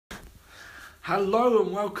Hello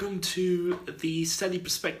and welcome to the Selly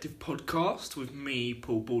Perspective podcast with me,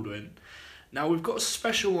 Paul Baldwin. Now we've got a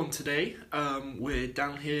special one today. We're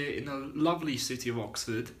down here in the lovely city of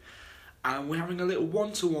Oxford and we're having a little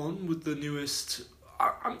one-to-one with the newest,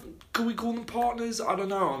 can we call them partners? I don't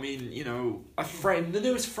know, a friend, the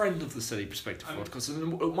newest friend of the Selly Perspective podcast,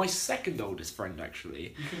 and my second oldest friend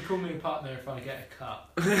actually. You can call me a partner if I get a cut.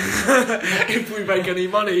 If we make any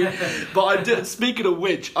money. But speaking of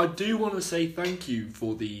which, I do want to say thank you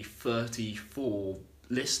for the 34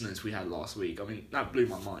 listeners we had last week. I mean, that blew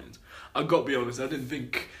my mind. I've got to be honest, I didn't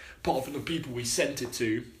think, apart from the people we sent it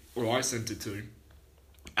to, or I sent it to,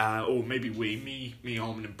 or maybe me,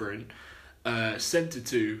 Armin and Bryn, sent it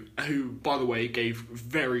to, who, by the way, gave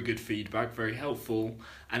very good feedback, very helpful,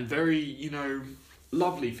 and very,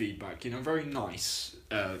 lovely feedback, very nice,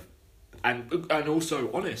 and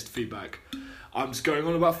also honest feedback. I'm just going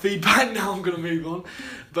on about feedback now, I'm going to move on.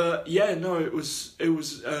 But yeah, no, it was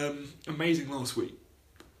amazing last week.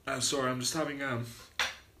 Sorry, I'm just having a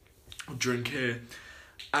drink here.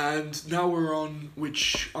 And now we're on,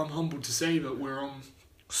 which I'm humbled to say that we're on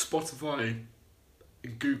Spotify,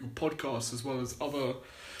 Google Podcasts, as well as other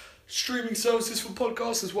streaming services for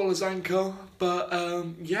podcasts, as well as Anchor. But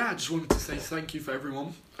I just wanted to say thank you for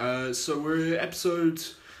everyone. So we're episode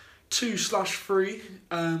 2/3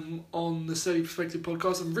 on the Selly Perspective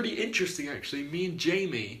podcast, and really interesting actually. Me and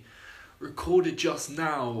Jamie recorded just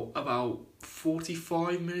now about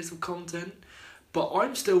 45 minutes of content, but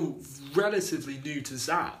I'm still relatively new to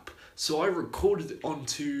Zap, so I recorded it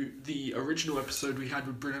onto the original episode we had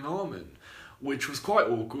with Bryn and Armin, which was quite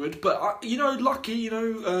awkward, but lucky,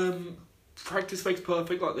 practice makes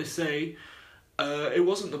perfect, like they say. It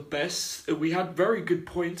wasn't the best. We had very good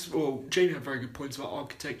points, well, Jamie had very good points about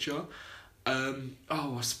architecture.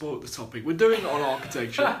 I spoiled the topic. We're doing it on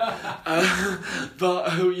architecture.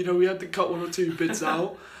 But we had to cut one or two bits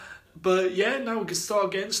out. But yeah, now we can start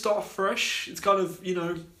again, start fresh. It's kind of,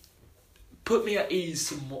 put me at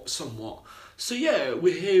ease somewhat. So yeah,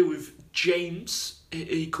 we're here with James.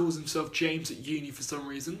 He calls himself James at uni for some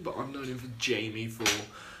reason, but I've known him for Jamie for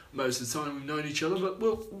most of the time we've known each other. But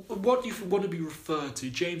what do you want to be referred to,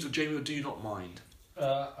 James or Jamie, or do you not mind?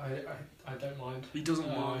 I don't mind. He doesn't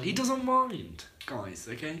mind. He doesn't mind, guys.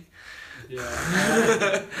 Okay.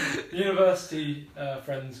 Yeah. University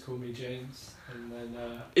friends call me James, and then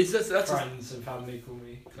friends and family call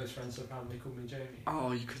me close friends and family call me Jamie.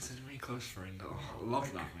 Oh, you consider me a close friend. Oh, I love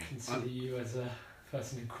that. I consider you as a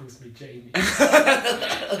person who calls me Jamie. I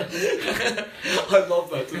love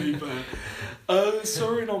that, to be fair. So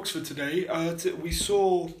we're in Oxford today. We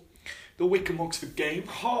saw the Wycombe-Oxford game.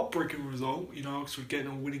 Heartbreaking result. Oxford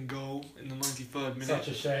getting a winning goal in the 93rd minute. Such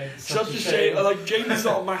a shame. Such a shame. Like, Jamie's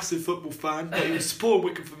not a massive football fan, but he was supporting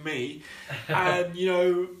Wycombe for me. And,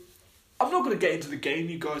 I'm not going to get into the game.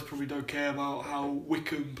 You guys probably don't care about how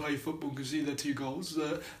Wycombe play football and can see their 2 goals.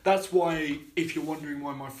 That's why, if you're wondering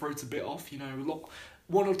why my throat's a bit off,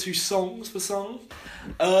 one or two songs were sung.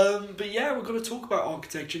 But yeah, we're going to talk about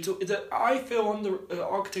architecture. I feel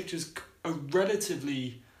architecture's a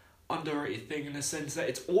relatively underrated thing in the sense that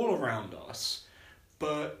it's all around us,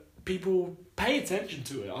 but people pay attention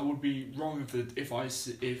to it. I would be wrong if I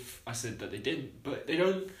said that they didn't, but they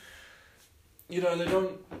don't. They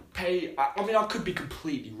don't pay. I could be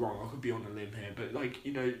completely wrong. I could be on a limb here, but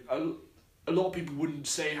a lot of people wouldn't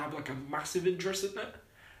say have like a massive interest in it,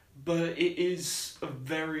 but it is a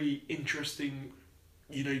very interesting,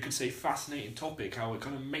 you could say fascinating topic. How it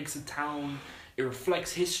kind of makes a town. It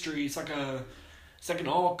reflects history. It's like an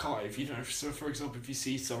archive. So for example, if you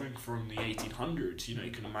see something from the 1800s, you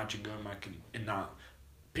can imagine going back in that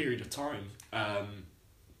period of time.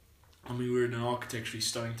 We're in an architecturally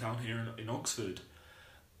stunning town here in Oxford.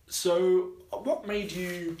 So, what made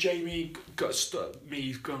you, Jamie, stop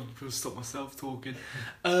myself talking,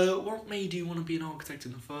 what made you want to be an architect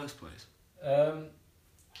in the first place?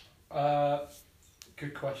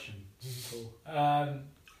 Good question, Paul.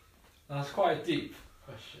 That's quite a deep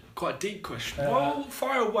question. Quite a deep question. Well,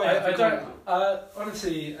 fire away. I don't,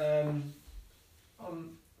 honestly,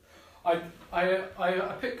 I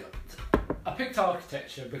picked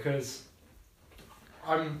architecture because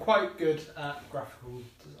I'm quite good at graphical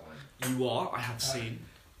design. You are, I have seen.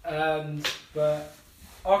 But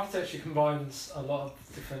architecture combines a lot of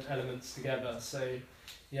different elements together. So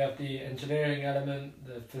you have the engineering element,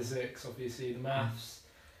 the physics, obviously the maths.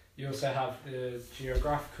 You also have the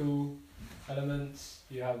geographical elements.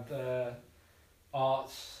 You have the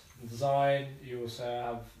arts, and design. You also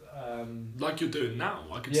have like you're doing now.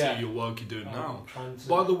 I can Yeah. see your work you're doing now. trying to.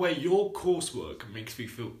 By the way, your coursework makes me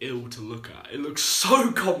feel ill to look at. It looks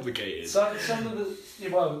so complicated. So some of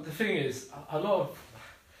the thing is a lot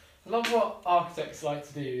of what architects like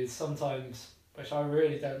to do is sometimes, which I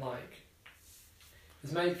really don't like,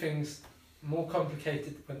 is make things more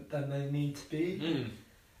complicated than they need to be,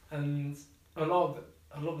 and a lot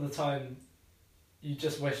of the time, you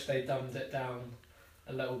just wish they dumbed it down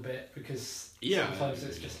a little bit, because sometimes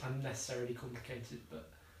it's just unnecessarily complicated. But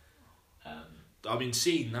I mean,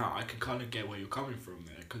 seeing that, I can kind of get where you're coming from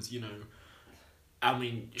there, because I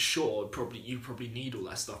mean, sure, you probably need all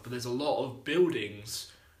that stuff, but there's a lot of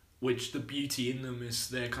buildings which the beauty in them is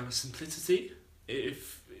their kind of simplicity.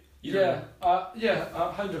 If you know.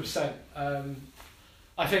 100%.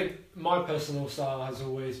 I think my personal style has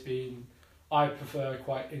always been, I prefer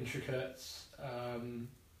quite intricate,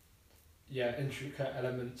 intricate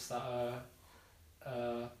elements that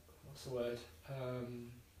are, what's the word?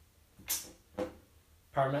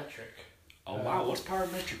 Parametric. Oh wow, what's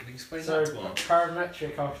parametric? Can you explain So that to us?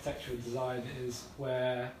 parametric architectural design is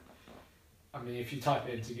where, I mean, if you type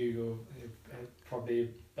it into Google, probably a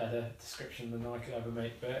better description than I could ever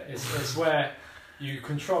make, but it's where you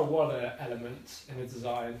control one element in a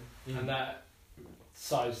design, and that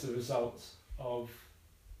decides the results of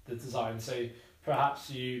the design. So perhaps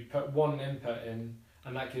you put one input in,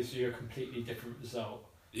 and that gives you a completely different result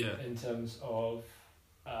in terms of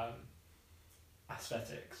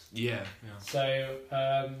aesthetics. So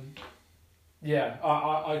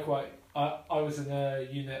I was in a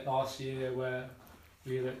unit last year where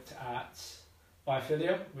we looked at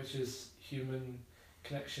biophilia, which is human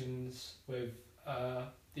connections with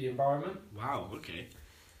the environment. Wow, okay.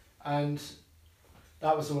 And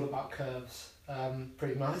that was all about curves,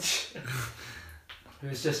 pretty much. It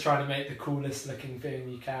was just trying to make the coolest looking thing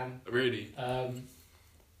you can. Really? For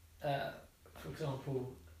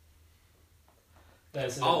example,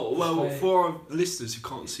 there's a well, display. for our listeners who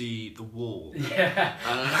can't see the wall. Yeah.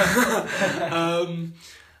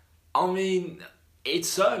 I mean, it's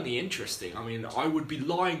certainly interesting. I mean, I would be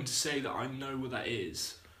lying to say that I know what that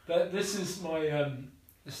is. But this is my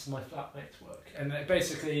flatmate's work, and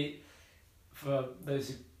basically, for those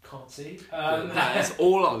who can't see, That's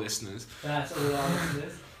all our listeners. That's all our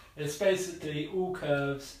listeners. It's basically all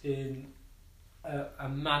curves in a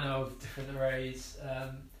manner of different arrays.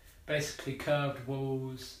 Basically, curved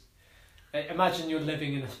walls. Imagine you're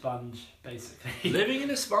living in a sponge, basically. Living in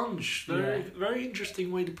a sponge. Very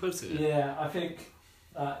interesting way to put it. Yeah, I think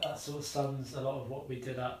that sort of sums a lot of what we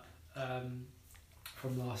did up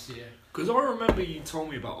from last year. Because I remember you told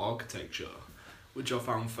me about architecture, which I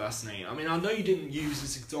found fascinating. I mean, I know you didn't use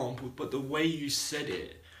this example, but the way you said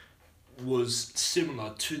it was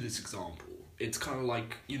similar to this example. It's kind of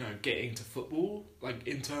like, getting to football, like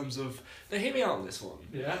in terms of... Now, hear me out on this one.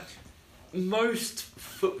 Yeah. Most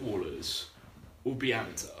footballers will be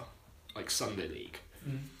amateur, like Sunday League.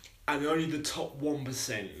 And only the top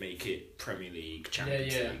 1% make it Premier League,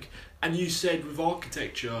 Champions League. And you said with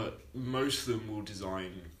architecture, most of them will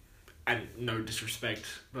design, and no disrespect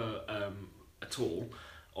but at all,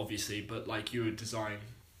 obviously, but like you would design,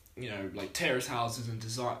 like terrace houses and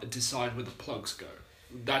decide where the plugs go.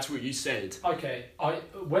 That's what you said. Okay,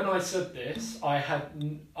 when I said this, I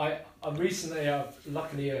recently I've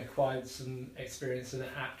luckily acquired some experience in an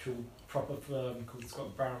actual proper firm called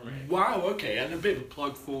Scott Brownrigg. Wow, okay, and a bit of a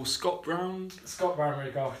plug for Scott Brown. Scott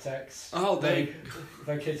Brownrigg Architects. Oh, they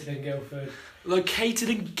located in Guildford. Located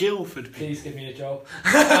in Guildford. Please give me a job.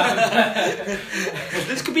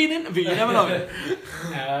 This could be an interview. You never know.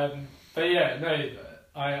 But yeah, no.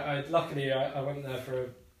 I luckily I went there for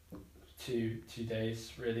 2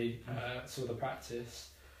 days really. Saw the practice.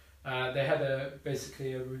 They had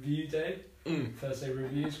basically a review day, Thursday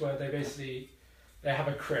reviews, where they have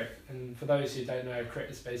a crit, and for those who don't know, a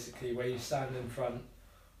crit is basically where you stand in front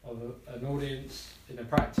of an audience in a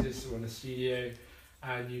practice or in a studio,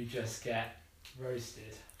 and you just get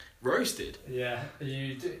roasted. Roasted? Yeah,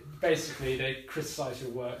 basically they criticise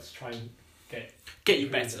your work to try and get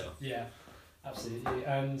you better. Yeah, absolutely.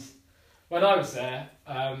 And when I was there,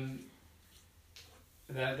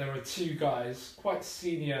 there were 2 guys, quite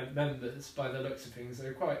senior members by the looks of things. They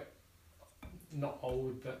were quite not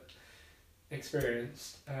old but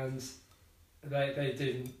experienced, and they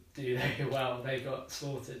didn't do very well. They got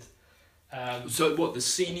slaughtered. So what? The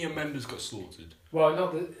senior members got slaughtered?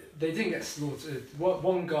 Well, they didn't get slaughtered.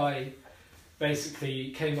 One guy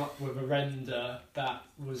basically came up with a render that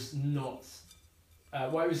was not.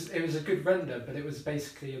 It was a good render, but it was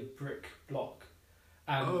basically a brick block.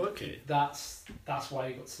 Okay. That's why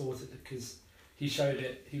he got slaughtered, because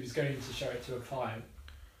he was going to show it to a client,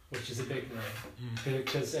 which is a big no.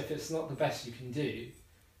 Because if it's not the best you can do,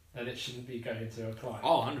 then it shouldn't be going to a client.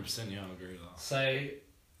 Oh, 100%, yeah, I agree with that. So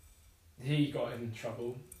he got in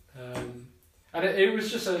trouble. And it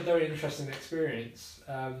was just a very interesting experience.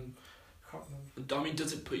 I can't remember. I mean,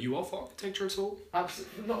 does it put you off architecture at all?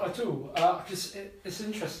 Absolutely not at all. Because it's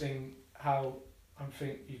interesting how, I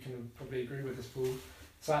think you can probably agree with this, Paul,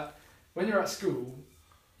 is that when you're at school,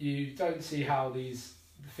 you don't see how the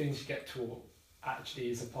things you get taught actually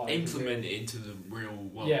is applied. Implement it into the real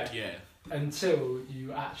world, yeah. Until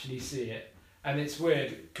you actually see it. And it's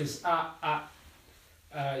weird, because at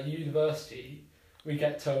university, we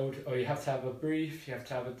get told, you have to have a brief, you have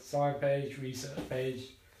to have a design page, research page,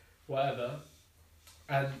 whatever.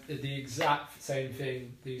 And the exact same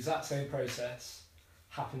thing, the exact same process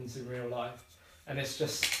happens in real life. And it's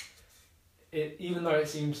just, even though it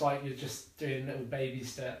seems like you're just doing little baby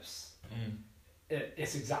steps,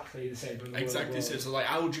 it's exactly the same in the Exactly world. So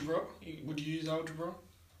like algebra, would you use algebra?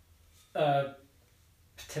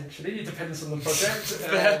 Potentially, it depends on the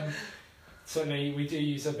project. Certainly, we do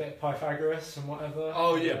use a bit of Pythagoras and whatever.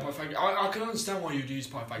 Oh yeah, Pythagoras. I can understand why you'd use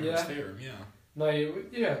Pythagoras theorem. Yeah. No,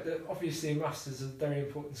 obviously, maths is a very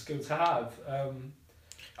important skill to have.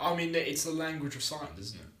 I mean, it's the language of science,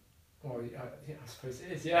 isn't it? Well, I suppose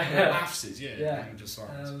it is. Yeah. Maths is language of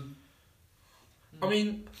science. I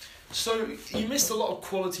mean, so you missed a lot of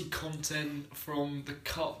quality content from the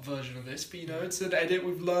cut version of this, but it's an edit.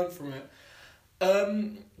 We've learned from it.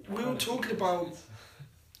 We were talking about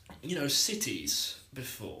cities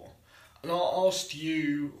before, and I asked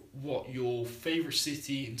you what your favourite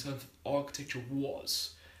city in terms of architecture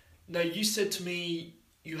was. Now, you said to me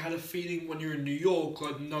you had a feeling when you were in New York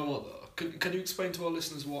like no other. Can you explain to our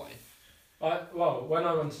listeners why? Well, when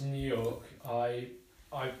I went to New York, I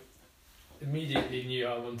immediately knew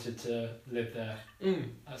I wanted to live there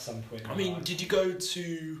at some point. I mean, did you go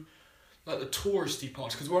to like the touristy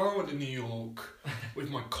parts? Because when I went to New York with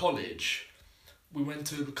my college, we went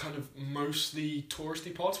to kind of mostly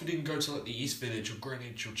touristy parts. We didn't go to like the East Village or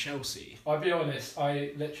Greenwich or Chelsea. I'll be honest,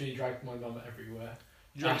 I literally dragged my mum everywhere.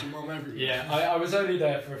 You dragged your mum everywhere? Yeah, I was only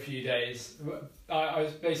there for a few days. I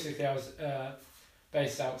was based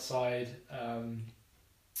outside.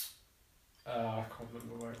 I can't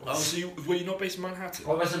remember where it was. Oh, so were you not based in Manhattan?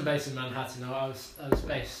 I wasn't based in Manhattan. No, I was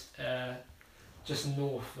based just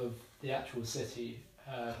north of the actual city.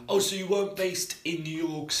 So you weren't based in New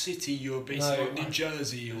York City, you were based in like New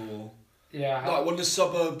Jersey or... Yeah. Like one of the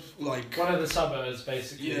suburbs, like... One of the suburbs,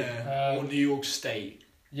 basically. Yeah, or New York State.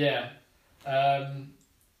 Yeah. And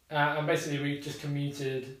basically we just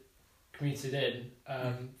commuted in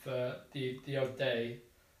for the odd day.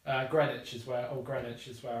 Greenwich is where I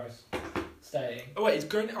was staying. Oh wait, I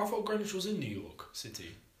thought Greenwich was in New York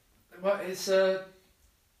City. Well, it's... No,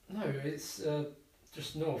 it's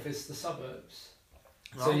just north, it's the suburbs.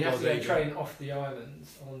 So you have to get a train off the island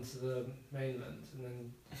onto the mainland, and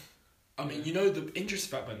then. I mean, the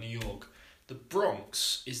interesting fact about New York, the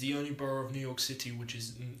Bronx is the only borough of New York City which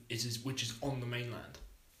is on the mainland.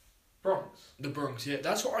 Bronx. The Bronx, yeah.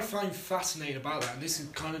 That's what I find fascinating about that, and this is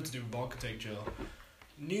kind of to do with architecture.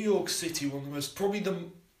 New York City, one of the most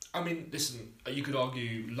listen, you could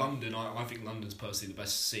argue London. I think London's personally the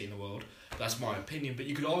best city in the world. That's my opinion, but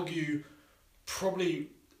you could argue probably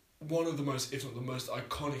one of the most, if not the most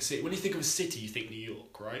iconic city. When you think of a city, you think New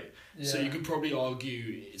York, right? Yeah. So you could probably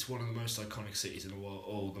argue it's one of the most iconic cities in the world,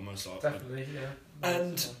 or the most iconic. Definitely, yeah.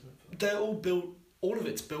 And they're all built. All of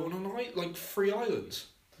it's built on like 3 islands.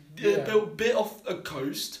 Yeah. They're built bit off a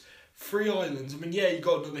coast, 3 islands. I mean, you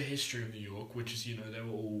got another history of New York, which is they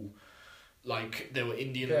were all they were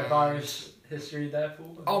Indian. Bit of Irish history there,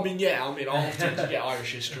 Paul. I'll tend to get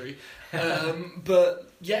Irish history,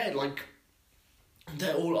 but yeah,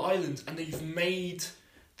 they're all islands, and they've made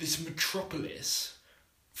this metropolis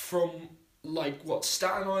from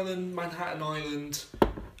Staten Island, Manhattan Island,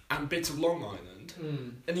 and bits of Long Island,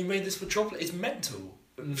 and he made this metropolis. It's mental,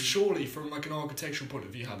 surely, from an architectural point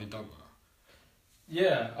of view, how they've done that.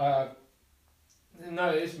 Yeah, no,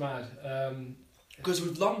 it's mad. Because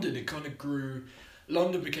with London, it kind of grew.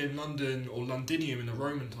 London became London or Londinium in the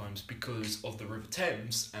Roman times because of the River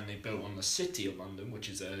Thames, and they built on the city of London, which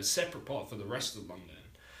is a separate part for the rest of London,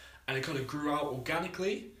 and it kind of grew out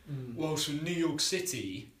organically. Whilst for New York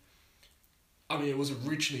City, it was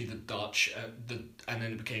originally the Dutch, and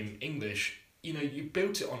then it became English. You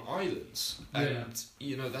built it on islands, and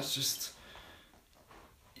that's just.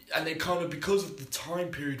 And they kind of, because of the time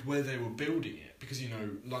period where they were building it, because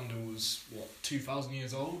London was 2,000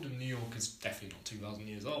 years old, and New York is definitely not 2,000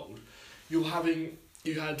 years old. You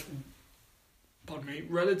had pardon me,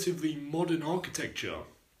 relatively modern architecture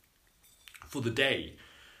for the day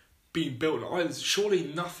being built on islands. Surely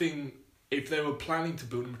nothing, if they were planning to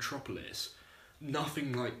build a metropolis,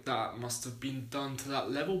 nothing like that must have been done to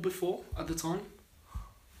that level before at the time.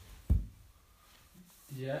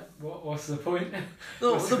 Yeah, what's the point?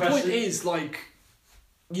 No, What's the point question? is, like,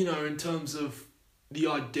 you know, in terms of the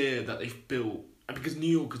idea that they've built, because New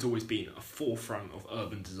York has always been a forefront of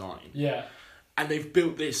urban design. Yeah. And they've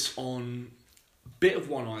built this on a bit of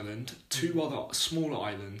one island, two other smaller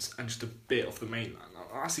islands, and just a bit of the mainland.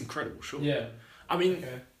 That's incredible, sure. Yeah. I mean,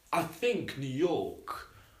 Okay. I think New York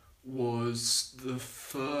was the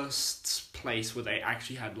first place where they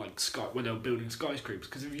actually had, like, where they were building skyscrapers.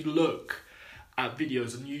 Because if you look at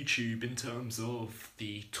videos on YouTube in terms of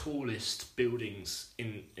the tallest buildings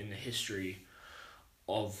in the history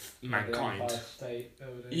of mankind. The Empire State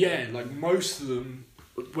Building. Yeah, like most of them,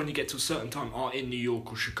 when you get to a certain time, are in New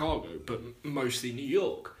York or Chicago, but mostly New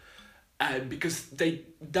York. And because there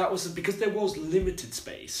was limited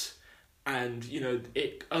space, and you know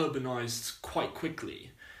it urbanized quite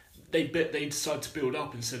quickly, they decided to build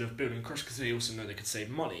up instead of building across because they also know they could save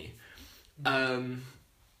money.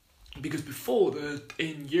 Because before,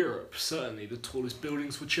 in Europe, certainly the tallest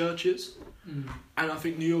buildings were churches. And I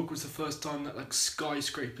think New York was the first time that, like,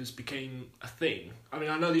 skyscrapers became a thing. I mean,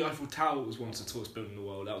 I know the Eiffel Tower was once the tallest building in the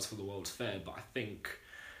world. That was for the World's Fair. But I think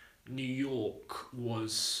New York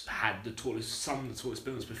had some of the tallest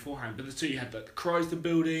buildings beforehand. But the two, you had, like, the Chrysler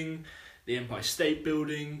Building, the Empire State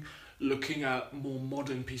Building. Looking at more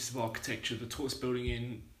modern pieces of architecture, the tallest building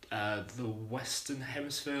in the Western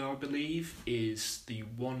Hemisphere, I believe, is the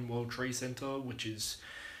One World Trade Center, which is,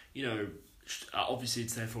 you know, obviously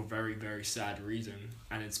it's there for a very, very sad reason,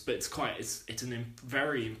 and it's a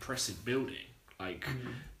very impressive building, like,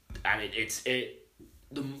 and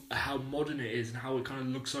how modern it is and how it kind of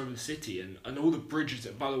looks over the city and all the bridges.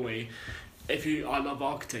 By the way, I love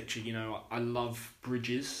architecture, you know, I love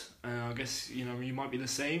bridges, and I guess, you know, you might be the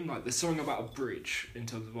same. Like, there's something about a bridge in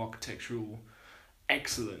terms of architectural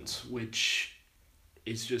excellence, which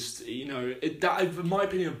is just, you know, in my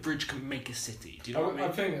opinion, a bridge can make a city. Do you know what I mean?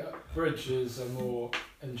 I think bridges are more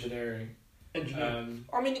engineering. I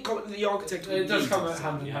mean, the architecture. It does come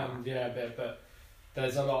hand in hand, yeah, a bit, but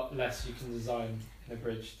there's a lot less you can design in a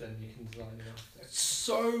bridge than you can design in architecture.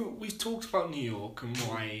 So we've talked about New York and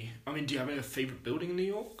why. I mean, do you have a favourite building in New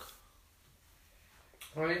York?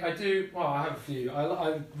 I do. Well, I have a few.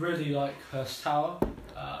 I really like Hearst Tower.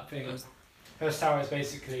 I think Hearst Tower is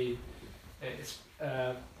basically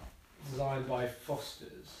designed by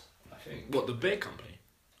Foster's, I think. What, the beer company?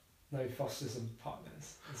 No, Foster's and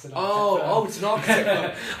Partners. It's an it's an architect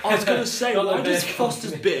firm. I was going to say, Not why the does beer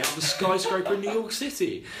Foster's company. Beer have a skyscraper in New York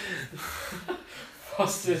City?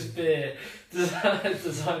 Foster's Beer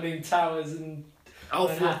designing towers and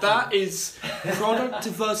That is product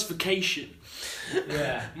diversification.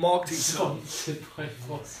 yeah, Marketing. sponsored by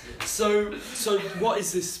Foster's. So what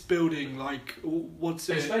is this building like? What's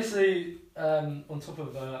It's it? basically on top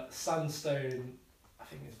of a sandstone. I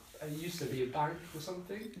think it used to be a bank or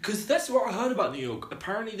something. Because that's what I heard about New York.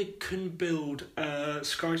 Apparently they couldn't build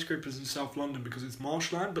skyscrapers in South London because it's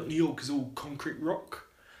marshland, but New York is all concrete rock.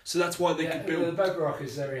 So that's why they could build. The bedrock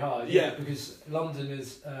is very hard. Yeah. Because London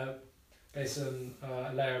is based on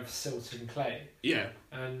a layer of silt and clay. Yeah.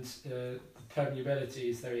 And the permeability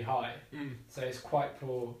is very high. So it's quite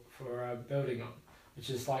poor for building on, which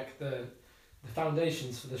is like the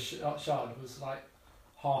foundations for the shard was like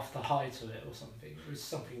half the height of it or something. It was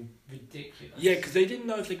something ridiculous. Yeah, because they didn't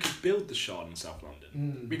know if they could build the Shard in South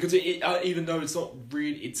London. Because even though it's not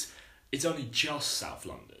really, it's only just South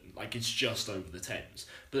London. Like, it's just over the Thames.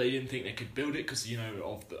 But they didn't think they could build it because, you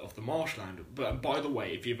know, of the marshland. But by the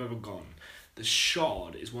way, if you've ever gone, the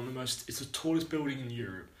Shard is it's the tallest building in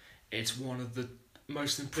Europe. It's one of the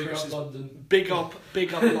most impressive. Big up London.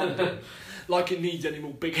 Big up London. Like it needs any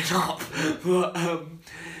more bigging up. But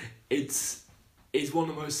it's one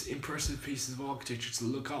of the most impressive pieces of architecture to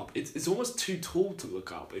look up. It's almost too tall to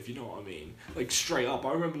look up, if you know what I mean. Like, straight up.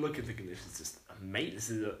 I remember looking thinking, this is just amazing. This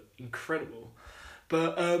is incredible.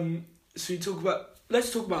 But so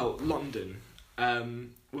let's talk about London.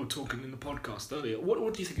 We were talking in the podcast earlier.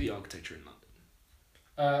 What do you think of the architecture in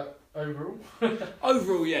London? Overall?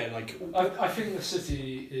 Overall, yeah. Like, I think the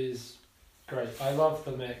city is great. I love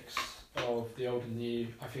the mix of the old and new.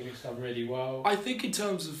 I think it's done really well. I think in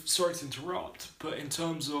terms of, sorry to interrupt, but in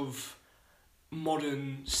terms of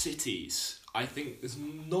modern cities, I think there's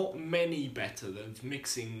not many better than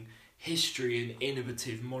mixing history and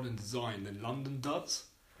innovative modern design than London does.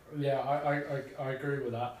 Yeah, I agree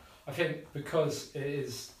with that. I think because it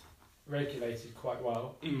is regulated quite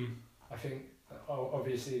well, I think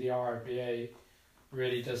obviously the RIBA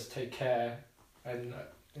really does take care and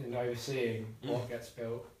in overseeing what gets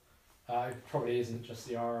built. It probably isn't just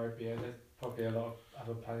the RIBA. There's probably a lot of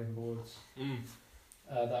other planning boards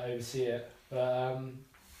that oversee it. But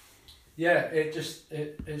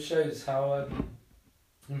it shows how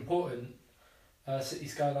important city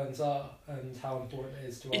skylines are and how important it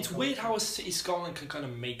is to. It's weird how a city skyline can kind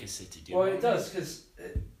of make a city. Well, it does because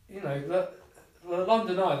the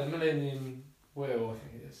London Eye, the Millennium Wheel, I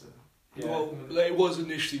think it is. It was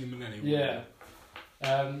initially the Millennium Wheel. Yeah.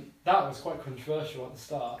 That was quite controversial at the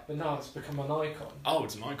start, but now it's become an icon. Oh,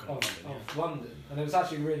 it's an icon of London, and it was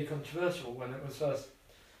actually really controversial when it was first.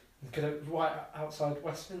 Because it was right outside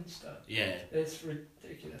Westminster. Yeah. It's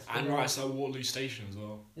ridiculous. And right outside Waterloo Station as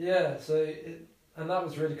well. Yeah, and that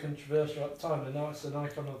was really controversial at the time, and now it's an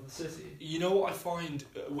icon of the city. You know what I find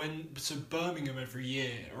Birmingham every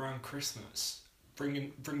year around Christmas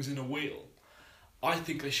brings in a wheel. I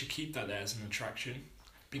think they should keep that there as an attraction,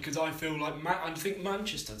 because I feel like I think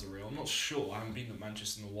Manchester's a wheel. I'm not sure. I haven't been to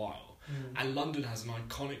Manchester in a while, and London has an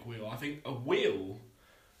iconic wheel. I think a wheel.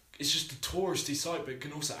 It's just a touristy site, but it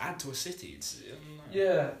can also add to a city.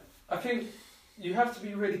 Yeah, I think you have to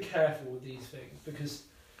be really careful with these things because,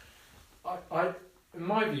 I in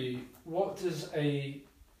my view, what does a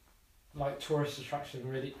tourist attraction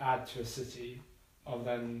really add to a city, other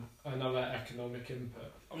than another economic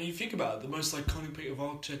input? I mean, you think about it, the most iconic bit of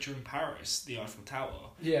architecture in Paris, the Eiffel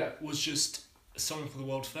Tower, was just something for the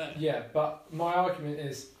World Fair. Yeah, but my argument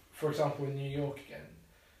is, for example, in New York again.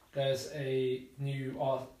 There's a new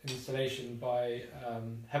art installation by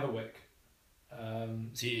Heatherwick.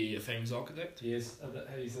 Is he a famous architect? He is.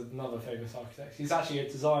 He's another famous architect. He's actually a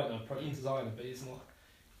designer, product designer, but he's not.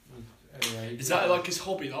 Anyway. Is that like his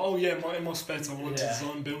hobby? Like, in my spare time I want to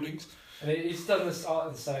design buildings. And he's done this art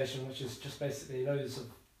installation, which is just basically loads of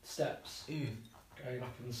steps going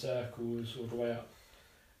up in circles all the way up,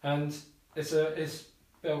 and it's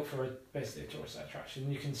built for basically a tourist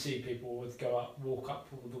attraction. You can see people would walk up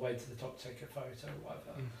all the way to the top, take a photo,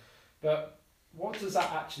 whatever. But what does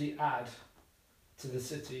that actually add to the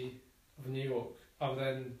city of New York, other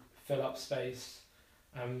than fill up space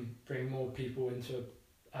and bring more people into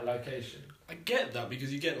a location? I get that,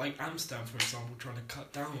 because you get like Amsterdam, for example, trying to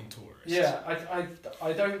cut down on tourists. Yeah,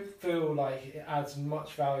 I don't feel like it adds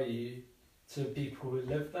much value to people who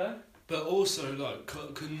live there. But also,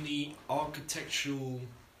 couldn't the architectural,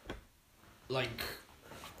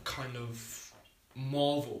 kind of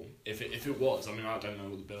marvel, if it was, I mean, I don't know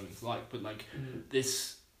what the building's like, but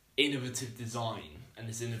this innovative design and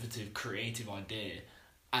this innovative creative idea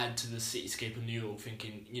add to the cityscape of New York,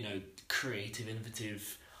 thinking, creative,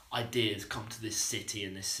 innovative ideas come to this city,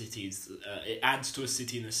 and this city's, it adds to a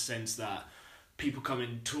city in the sense that people come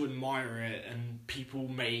in to admire it, and people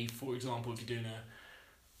may, for example, if you're doing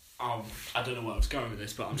I don't know where I was going with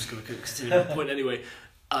this, but I'm just going to continue the point anyway.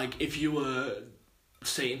 If you were,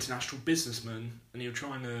 say, international businessman, and you're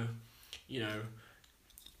trying to,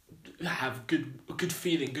 have good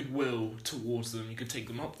feeling, goodwill towards them, you could take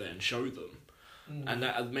them up there and show them,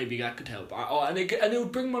 and maybe that could help. And it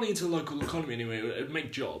would bring money into the local economy anyway. It would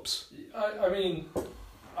make jobs. I mean,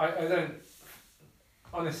 I don't.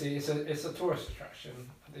 Honestly, it's a tourist attraction.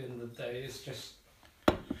 At the end of the day, it's just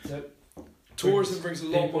tourism brings a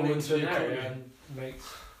lot of money into the economy and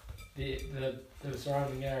makes the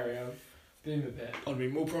surrounding area boom a bit. I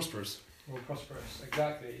mean, more prosperous. More prosperous,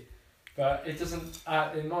 exactly. But it doesn't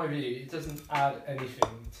add, in my view, it doesn't add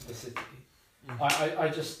anything to the city.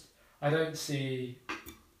 I don't see,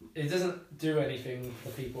 it doesn't do anything for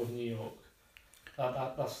the people of New York.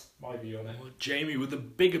 That's my view on it. Well, Jamie with the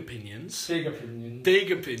big opinions. Big opinions.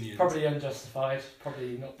 Big opinions. Probably unjustified,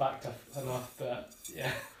 probably not backed up enough, but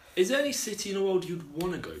yeah. Is there any city in the world you'd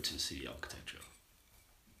want to go to see the architecture?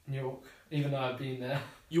 New York, even though I've been there.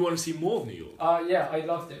 You want to see more of New York? Yeah, I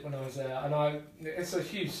loved it when I was there, and it's a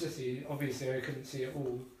huge city. Obviously, I couldn't see it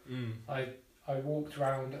all. I walked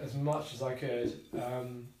around as much as I could.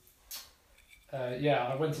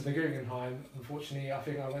 I went to the Guggenheim. Unfortunately, I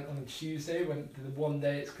think I went on a Tuesday, when the one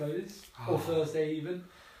day it's closed, or Thursday even.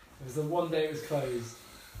 It was the one day it was closed.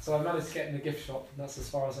 So I managed to get in the gift shop, and that's as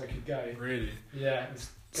far as I could go. Really? Yeah. It was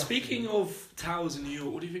Speaking of towers in New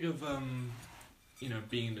York, what do you think of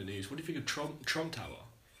being in the news? What do you think of Trump Tower?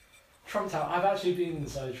 Trump Tower. I've actually been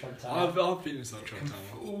inside Trump Tower. I've been inside Trump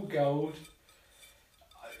Tower. All gold.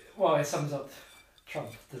 Well, it sums up Trump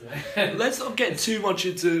today. Let's not get too much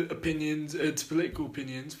into opinions, to political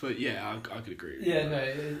opinions, but yeah, I could agree with Yeah,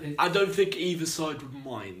 that. no. I don't think either side would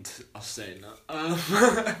mind us saying that.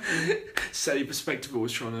 Selly Perspective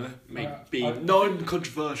was trying to be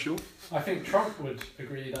non-controversial. I think Trump would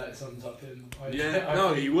agree that it sums up him.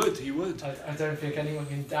 He would. I don't think anyone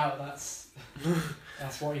can doubt that's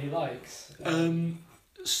what he likes.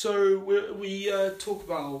 So we talk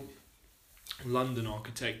about London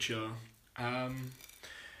architecture. I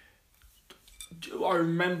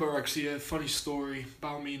remember actually a funny story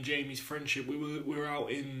about me and Jamie's friendship. We were out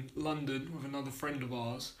in London with another friend of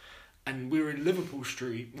ours, and we were in Liverpool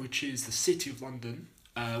Street, which is the city of London,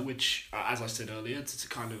 which, as I said earlier, it's a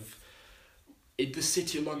kind of... the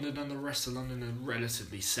city of London and the rest of London are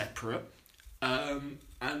relatively separate.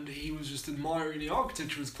 And he was just admiring the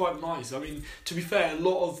architecture. It was quite nice. I mean, to be fair, a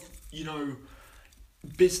lot of,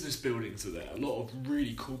 business buildings are there. A lot of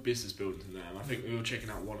really cool business buildings are there. And I think we were checking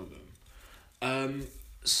out one of them.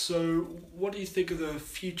 So what do you think of the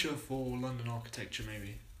future for London architecture,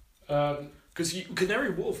 maybe? Because Canary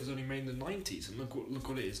Wharf was only made in the 90s, and look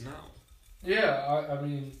what it is now. Yeah, I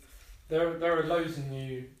mean, there are loads of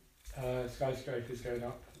new skyscrapers going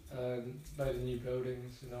up, loads of new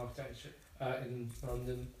buildings in architecture in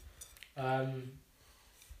London.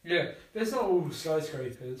 Yeah, but it's not all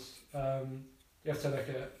skyscrapers. You have to look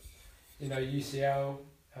at, UCL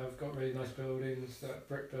have got really nice buildings, that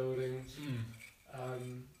brick buildings.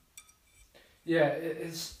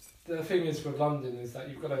 It's the thing is with London is that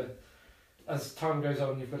you've got to, as time goes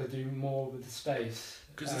on, you've got to do more with the space.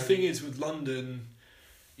 Because the thing is with London,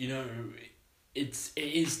 it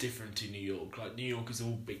is different to New York. Like, New York is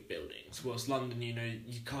all big buildings, whilst London, you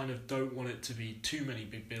kind of don't want it to be too many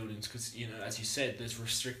big buildings because, as you said, there's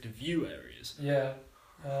restricted view areas. Yeah.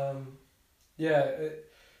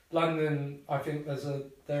 London, I think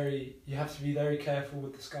you have to be very careful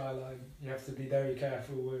with the skyline. You have to be very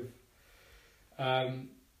careful with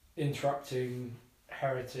interrupting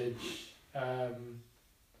heritage.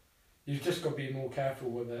 You've just got to be more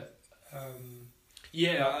careful with it. I'm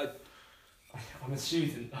a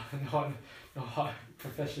student, I'm not a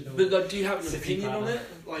professional. But do you have an opinion on it?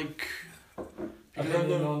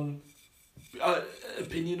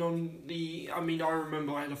 Opinion on the... I mean, I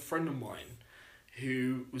remember I had a friend of mine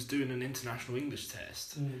who was doing an international English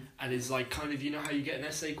test, and it's like kind of, how you get an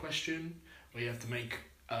essay question where you have to make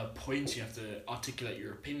points, you have to articulate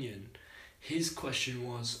your opinion. His question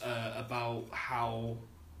was about how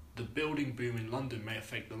the building boom in London may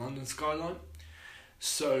affect the London skyline.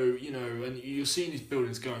 So, and you're seeing these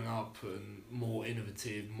buildings going up and more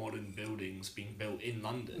innovative, modern buildings being built in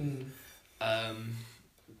London. Well,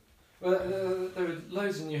 there are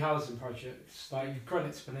loads of new housing projects, like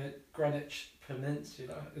Greenwich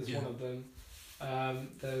Peninsula is one of them.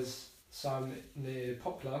 There's some near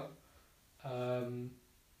Poplar, on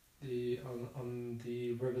the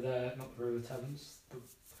river there, not the River Thames, the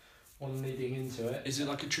one leading into it. Is it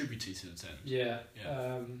like a tributary to the Thames? Yeah.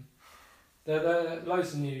 There are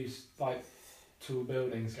loads of new tall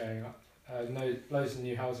buildings going up. Loads of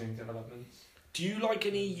new housing developments. Do you like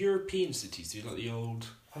any European cities? Do you like the old?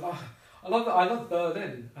 I love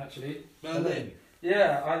Berlin, actually. Berlin.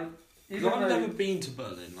 Yeah, I've never been to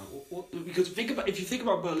Berlin. Because if you think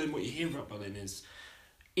about Berlin, what you hear about Berlin is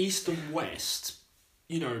east and west.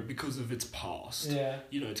 Because of its past. Yeah.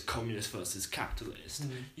 It's communist versus capitalist.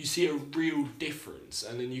 You see a real difference,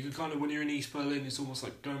 and then you can kind of, when you're in East Berlin, it's almost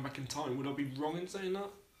like going back in time. Would I be wrong in saying that?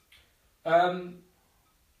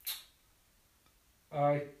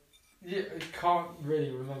 I can't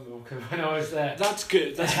really remember when I was there. That's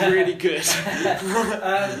good. That's really good. It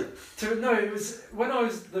was when I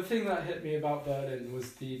was. The thing that hit me about Berlin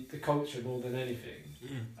was the culture more than anything,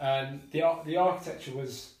 and the architecture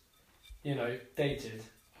was, dated.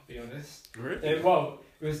 I'll be honest. Really? It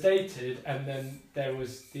was dated, and then there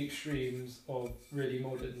was the extremes of really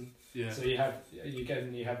modern. Yeah. So you have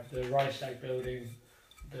the Reichstag building,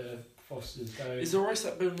 the Foster's Dome. Is the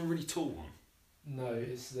Reichstag building a really tall one? No,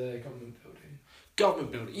 it's the government building.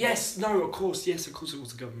 Government building. Yes. No. Of course. Yes. Of course, it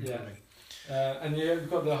was a government building. And you've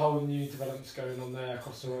got the whole new developments going on there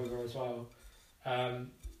across the river as well.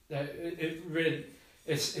 It really,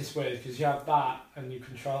 it's weird because you have that and you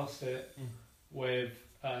contrast it with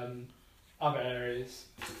other areas.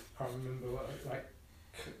 I can't remember like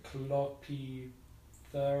Klopither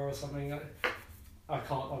or something. I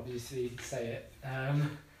can't obviously say it.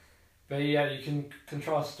 But yeah, you can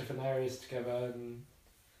contrast different areas together, and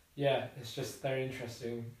yeah, it's just very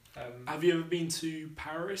interesting. Have you ever been to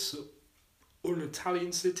Paris or an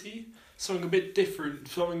Italian city? Something a bit different,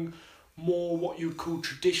 something more what you would call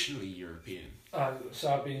traditionally European.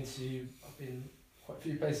 So I've been quite a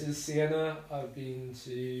few places. Siena, I've been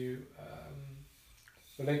to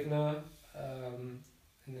Bologna, and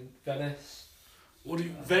then Venice.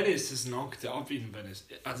 Venice as an architect, I've been in Venice,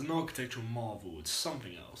 as an architectural marvel, it's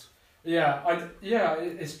something else.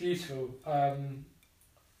 It's beautiful.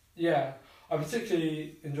 I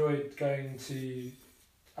particularly enjoyed going to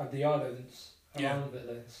the islands around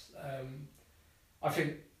Venice. I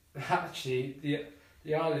think actually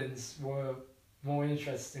the islands were more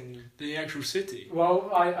interesting than the actual city.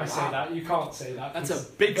 Well, I say that. You can't say that. That's a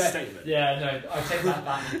big statement. Yeah, no, I take that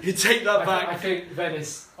back. You take that back. I think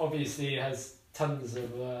Venice obviously has tons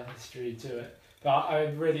of history to it, but I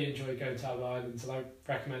really enjoy going to other islands, and I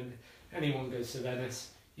recommend anyone goes to Venice.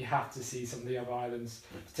 You have to see some of the other islands,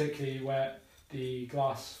 particularly where the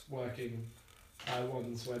glass working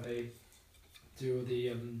ones, where they do all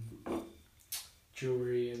the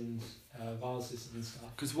jewellery and vases and stuff.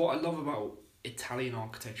 Because what I love about Italian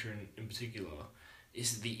architecture in particular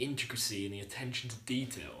is the intricacy and the attention to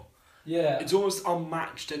detail. Yeah. It's almost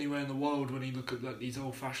unmatched anywhere in the world when you look at like these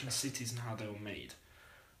old-fashioned cities and how they were made.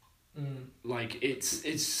 Like,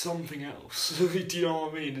 it's something else. Do you know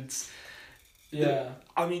what I mean?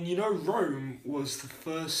 I mean, you know, Rome was the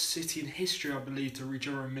first city in history, I believe, to reach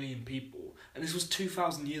over 1 million people. And this was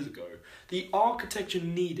 2,000 years ago. The architecture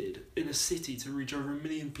needed in a city to reach over 1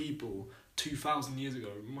 million people 2,000 years ago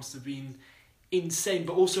must have been insane.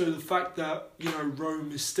 But also the fact that, you know,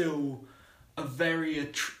 Rome is still a very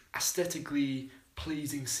aesthetically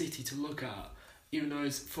pleasing city to look at. Even though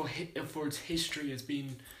it's for its history has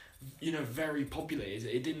been, you know, very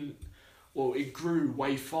populated. It grew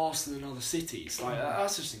way faster than other cities. Like,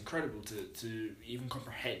 that's just incredible to even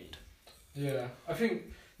comprehend. Yeah, I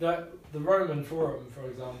think that the Roman Forum, for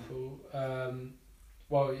example,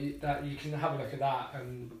 that you can have a look at that,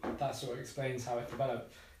 and that sort of explains how it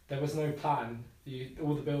developed. There was no plan.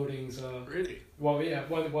 All the buildings are really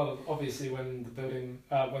well. Obviously, when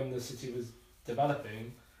the city was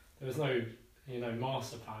developing, there was no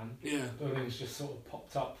master plan. Yeah, buildings just sort of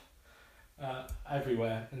popped up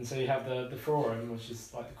everywhere, and so you have the forum, which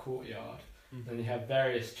is like the courtyard. Then you have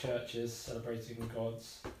various churches celebrating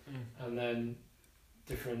gods, and then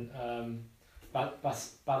different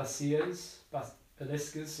basilicas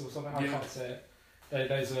or something. I can't say it.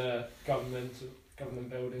 Those are government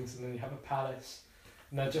buildings, and then you have a palace,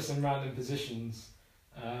 and they're just in random positions,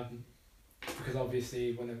 because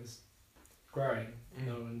obviously when it was growing,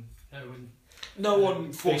 no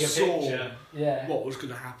one foresaw what was going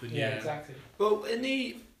to happen. Yeah, exactly. Well, in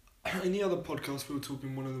the other podcast, we were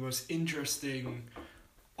talking one of the most interesting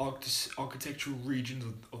architectural regions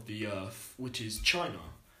of the earth, which is China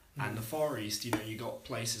and the Far East. You know, you got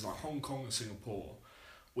places like Hong Kong and Singapore,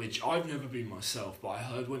 which I've never been myself, but I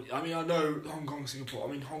heard I know Hong Kong, Singapore.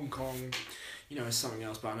 I mean, Hong Kong, you know, is something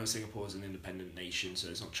else, but I know Singapore is an independent nation, so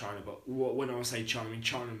it's not China. But when I say China, I mean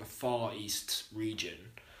China in the Far East region.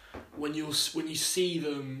 When you see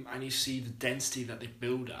them and you see the density that they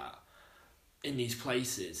build at in these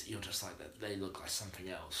places, you're just like, that they look like something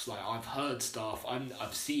else. Like, I've heard stuff,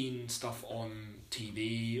 I've seen stuff on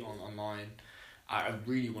TV, online. I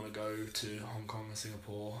really want to go to Hong Kong and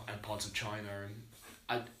Singapore and parts of China, and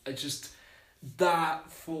I just,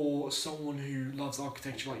 that for someone who loves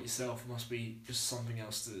architecture like yourself must be just something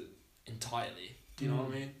else entirely. Do you know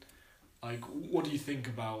what I mean? Like, what do you think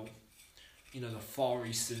about, you know, the Far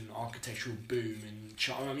Eastern architectural boom in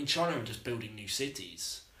China? I mean, China are just building new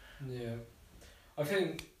cities. Yeah. I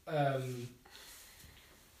think,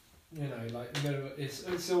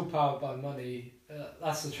 it's all powered by money.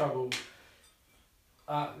 That's the trouble.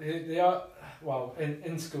 They are, well,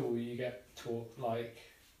 in school you get taught, like,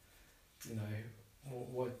 you know,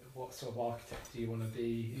 what sort of architect do you want to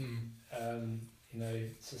be, you know,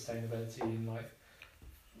 sustainability, and like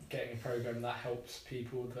getting a program that helps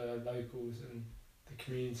people, the locals and the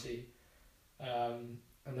community. And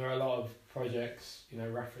there are a lot of projects, you know,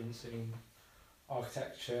 referencing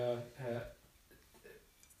architecture.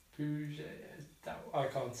 I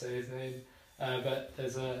can't say his name, but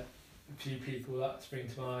there's a few people that spring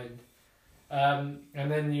to mind.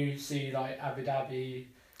 And then you see like Abu Dhabi,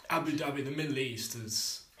 the Middle East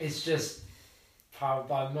is... It's just powered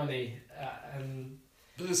by money, and...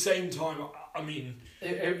 But at the same time, I mean...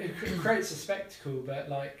 It creates a spectacle, but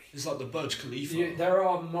like... It's like the Burj Khalifa. There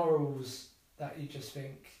are morals that you just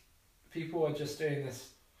think, people are just doing this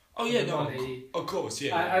for money. Of course,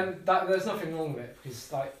 yeah. And there's nothing wrong with it,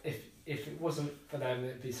 because like, if it wasn't for them,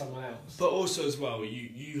 it'd be someone else. But also as well,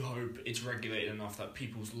 you hope it's regulated enough that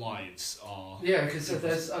people's lives are... Yeah, because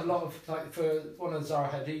there's a lot of, like, for one of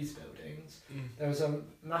Zaha Hadid's buildings, there was a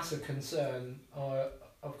massive concern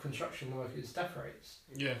of construction workers' death rates.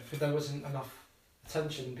 Yeah. Because there wasn't enough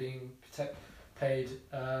attention being paid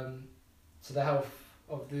to the health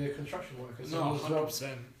of the construction workers. No, 100%.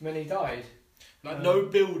 Many died. Like no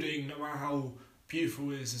building, no matter how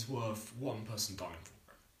beautiful it is worth one person dying for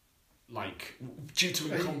it. Like due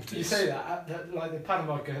to incompetence. You say that like the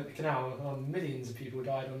Panama Canal, millions of people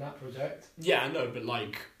died on that project. Yeah, I know, but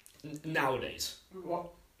like nowadays. What?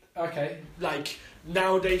 Okay. Like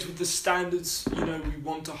nowadays, with the standards, we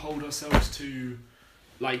want to hold ourselves to.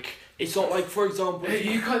 Like it's not like, for example,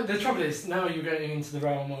 the trouble is now you're getting into the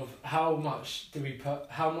realm of how much do we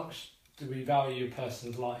value a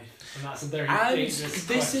person's life, and that's a very dangerous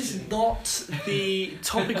this question. is not the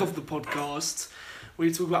topic of the podcast.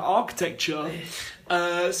 We talk about architecture,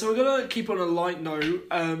 so we're gonna keep on a light note.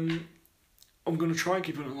 I'm gonna try and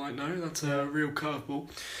keep on a light note. That's a real curveball,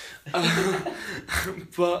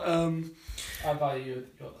 but I value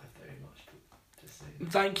your life very much. Just saying.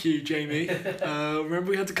 Thank you, Jamie.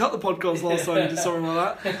 Remember we had to cut the podcast last time. Sorry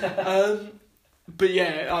about that. But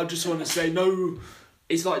yeah, I just want to say no.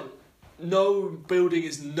 It's like no building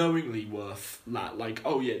is knowingly worth that. Like,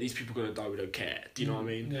 oh yeah, these people are gonna die. We don't care. Do you know what I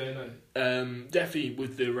mean? Yeah, no. Definitely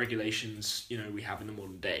with the regulations we have in the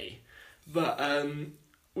modern day, but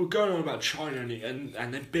we're going on about China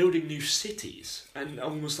and they're building new cities and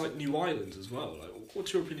almost like new islands as well. Like,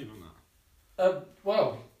 what's your opinion on that?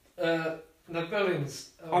 The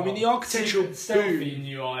buildings. I mean, the architectural stealthy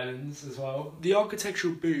new islands as well. The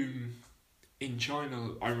architectural boom in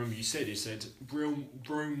China. I remember you said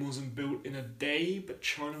Rome wasn't built in a day, but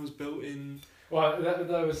China was built in. Well, that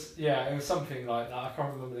was it was something like that. I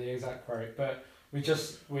can't remember the exact quote, but we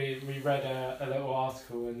read a little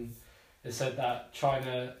article and it said that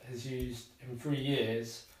China has used in 3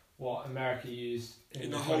 years what America used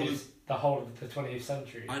in the whole of the 20th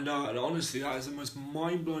century. I know, and honestly, that is the most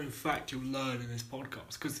mind-blowing fact you'll learn in this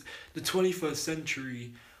podcast, because the 21st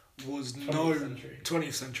century was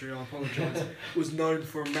 20th century, I apologise, was known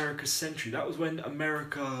for America's century. That was when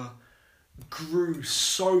America grew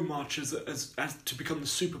so much as to become the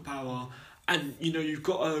superpower, and you've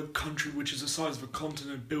got a country which is the size of a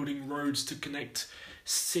continent building roads to connect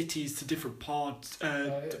cities to different parts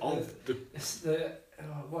of the. It's the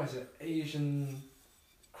what is it? Asian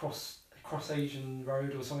cross Asian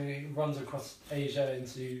road or something. It runs across Asia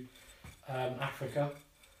into Africa.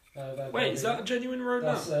 Wait, is that a genuine road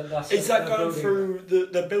now? Is that going through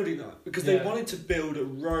they're building that? Because they wanted to build a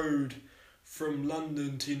road from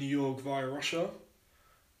London to New York via Russia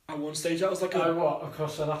at one stage. That was like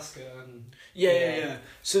across Alaska and... Yeah.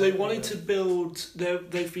 So they wanted to build... They've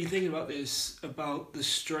been thinking about this, about the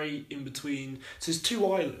strait in between... So there's two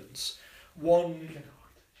islands.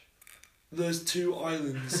 There's two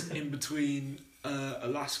islands in between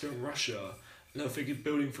Alaska and Russia. And I figured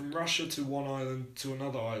building from Russia to one island to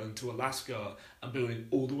another island to Alaska and building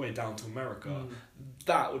all the way down to America,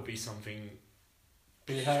 that would be something...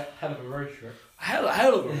 Be a hell of a road trip. Hell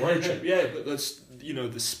of a road trip, yeah. But that's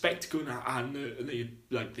the spectacle and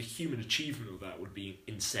the human achievement of that would be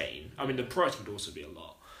insane. I mean, the price would also be a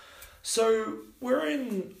lot. So we're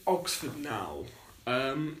in Oxford now.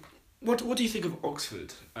 What do you think of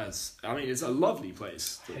Oxford? I mean, it's a lovely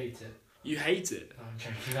place. I hate it. You hate it? I'm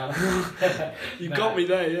joking. You got me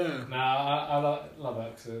there, yeah. No, I love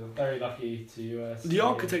Oxford. I'm very lucky to... the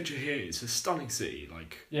architecture here is a stunning city.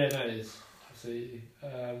 Yeah, no, it is. Absolutely.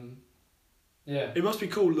 Yeah. It must be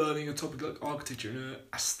cool learning a topic like architecture in an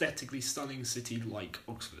aesthetically stunning city like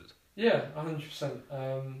Oxford. Yeah, 100%.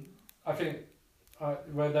 I think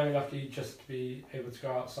we're very lucky just to be able to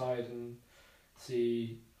go outside and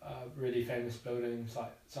see really famous buildings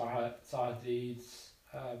like Zaha Hadid's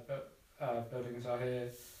buildings out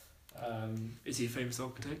here. Is he a famous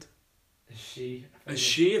architect? Is she?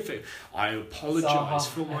 I apologise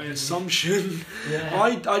for my assumption. Yeah.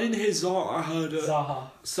 I didn't hear Zaha. I heard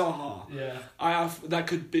Zaha. Yeah. That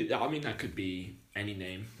could be. I mean, that could be any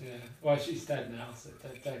name. Yeah. Well, she's dead now, so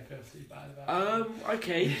don't feel too bad about it.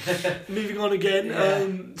 Okay. Moving on again. Yeah.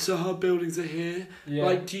 So her buildings are here.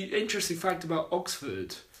 Yeah. Interesting fact about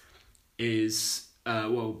Oxford is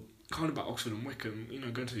kind of about Oxford and Wickham.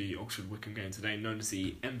 Going to the Oxford Wickham game today, known as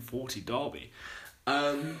the M40 Derby.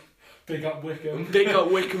 Big up Wickham. Big up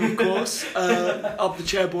Wickham, of course. Up the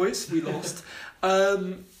chair, boys. We lost.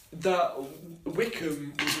 That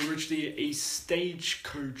Wickham was originally a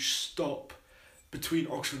stagecoach stop between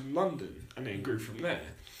Oxford and London, and then grew from there.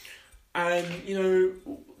 And,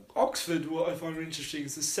 Oxford, what I find interesting,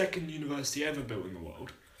 is the second university ever built in the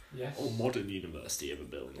world. Yes. Or modern university ever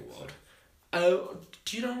built in the world.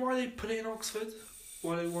 Do you know why they put it in Oxford?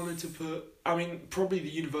 Why they wanted to put... I mean, probably the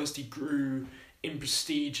university grew in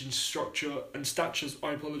prestige and structure and stature.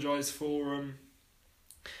 I apologise for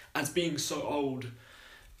as being so old,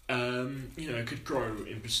 it could grow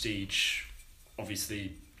in prestige.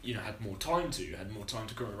 Obviously, had more time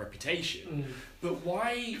to grow a reputation. But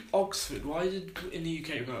why Oxford? Why did in the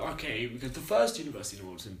UK go, okay, because the first university in the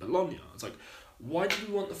world was in Bologna. It's like, why did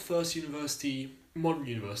we want the first modern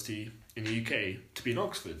university in the UK to be in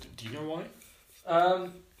Oxford? Do you know why?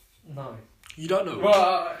 No. You don't know?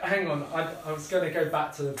 Well, hang on. I was going to go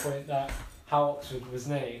back to the point that how Oxford was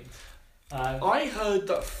named. I heard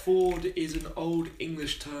that Ford is an old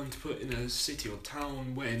English term to put in a city or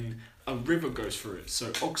town when a river goes through it.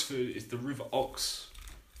 So Oxford is the River Ox.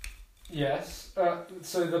 Yes.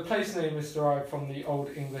 So the place name is derived from the Old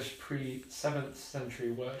English pre-7th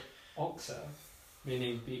century word oxa,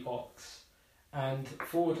 meaning the ox, and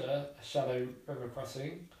forder, a shallow river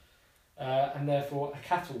crossing, and therefore a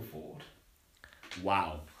cattle ford.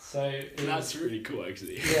 Wow. So that's really cool,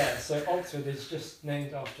 actually. Yeah. So Oxford is just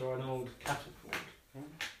named after an old cattle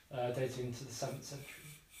ford, dating to the 7th century,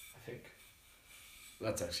 I think.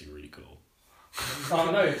 That's actually really cool.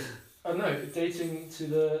 No, dating to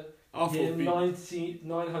the year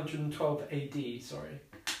 912 AD, sorry.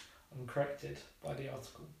 I'm corrected by the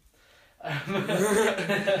article. I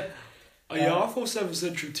thought 7th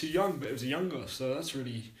century too young, but it was younger, so that's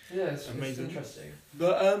really amazing. It's interesting.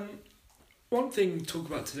 But one thing to talk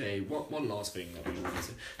about today, one last thing that we wanted to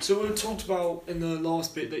say. So we talked about in the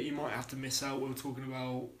last bit that you might have to miss out, we were talking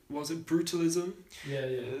about, was it brutalism?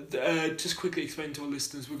 Yeah. Just quickly explain to our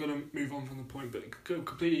listeners, we're going to move on from the point, but go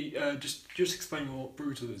completely, just explain what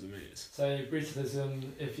brutalism is. So brutalism,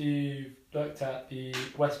 if you looked at the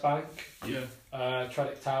West Bank,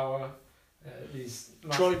 Trellick Tower,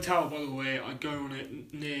 Trellick Tower, by the way, I go on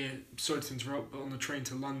it near, sorry to interrupt, but on the train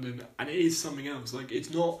to London, and it is something else. Like,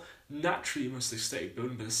 it's not naturally the most aesthetic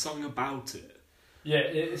building, but there's something about it. Yeah,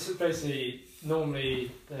 it's basically,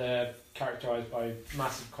 normally they're characterised by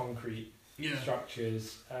massive concrete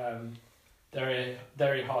structures, very,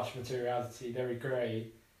 very harsh materiality, very grey,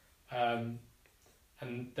 and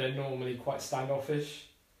they're normally quite standoffish,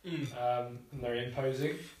 and they're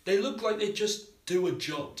imposing. They look like they just do a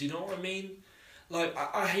job, do you know what I mean? Like,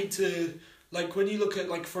 I hate to, like, when you look at,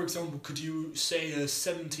 like, for example, could you say a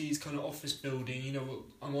 70s kind of office building, you know what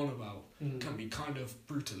I'm on about, can be kind of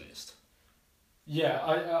brutalist. Yeah,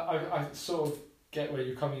 I sort of get where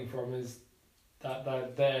you're coming from, is that they're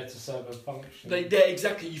there to serve a function. They're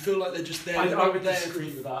exactly, you feel like they're just there. I would disagree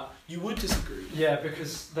with that. You would disagree? Yeah,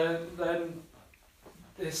 because then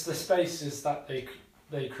it's the spaces that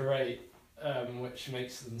they create, which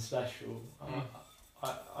makes them special.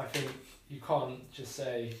 I think you can't just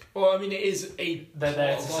say. Well, I mean, it is they're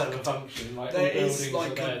there to serve a function. Like, there is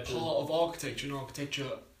like a part of architecture, and architecture,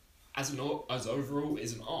 as overall,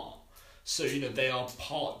 is an art. So they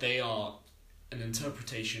are an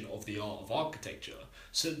interpretation of the art of architecture.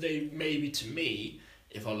 So they maybe, to me,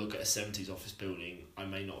 if I look at a 70s office building, I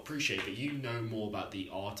may not appreciate, but you know more about the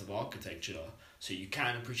art of architecture, so you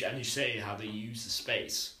can appreciate, and you say how they use the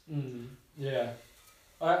space. Yeah.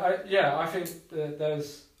 I think that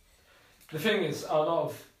there's... The thing is, a lot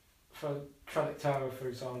of... For Trellick Tower, for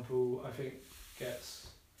example, I think gets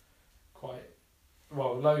quite...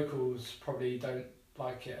 Well, locals probably don't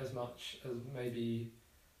like it as much as maybe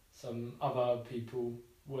some other people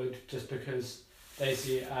would, just because they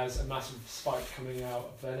see it as a massive spike coming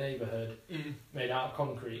out of their neighbourhood, made out of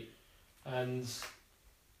concrete. And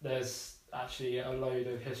there's actually a load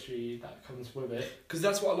of history that comes with it. Because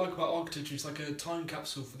that's what I like about architecture. It's like a time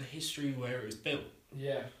capsule for the history where it was built.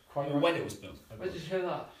 Yeah, quite or when it was built. Where did you hear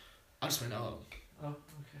that? I just made that up. Oh,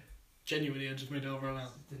 okay. Genuinely, I just made it up right now.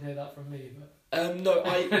 Didn't hear that from me, but... No,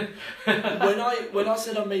 when I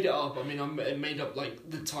said I made it up, I mean I made up like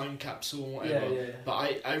the time capsule or whatever. Yeah. But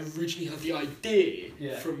I originally had the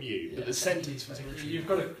idea from you, but the sentence was originally. You've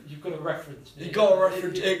got a reference. You got a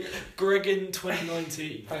reference. Gregan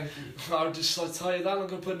 2019. Thank you. I'll just tell you that. I'm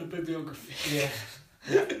gonna put in the bibliography. Yeah.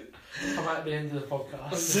 Come at the end of the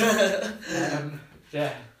podcast.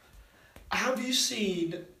 Yeah. Have you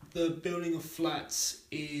seen the building of flats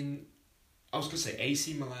in? I was going to say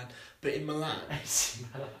AC Milan, but in Milan. AC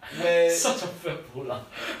Milan. Where, such a footballer.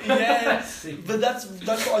 Yeah, but that's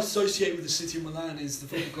what I associate with the city of Milan is the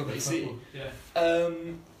football club AC. Yeah.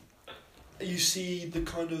 You see the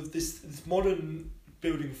kind of this modern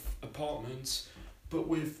building of apartments, but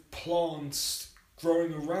with plants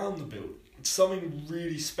growing around the building. It's something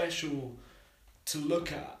really special to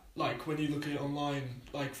look at. Like when you look at it online,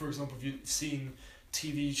 like for example, if you've seen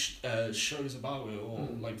TV shows about it or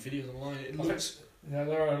like videos online, it looks... Yeah,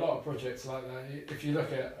 there are a lot of projects like that. If you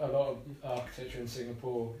look at a lot of architecture in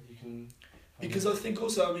Singapore, you can... Because I think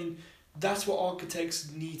also, I mean, that's what architects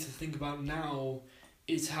need to think about now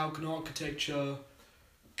is how can architecture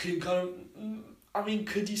can kind of, I mean,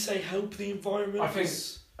 could you say help the environment? I think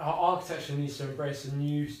our architecture needs to embrace a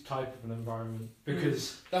new type of an environment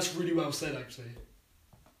because that's really well said, actually.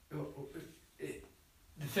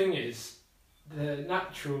 The thing is, the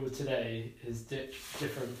natural today is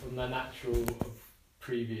different from the natural of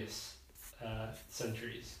previous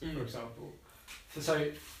centuries, for example.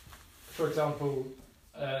 For example,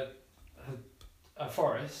 a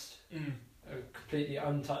forest, a completely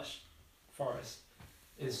untouched forest,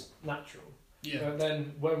 is natural. Yeah. But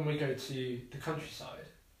then when we go to the countryside,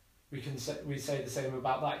 we say the same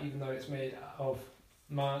about that, even though it's made of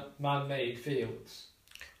man-made fields.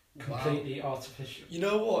 Completely artificial. You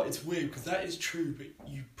know what? It's weird because that is true, but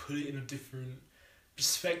you put it in a different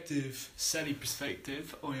perspective. Selly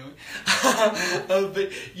Perspective.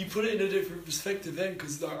 But you put it in a different perspective then,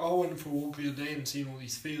 because like, I went for a walk the other day and seen all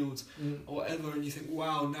these fields or whatever, and you think,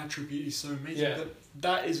 wow, natural beauty is so amazing. Yeah. But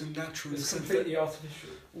that isn't natural. It's completely artificial.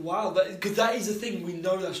 Wow, because that is the thing. We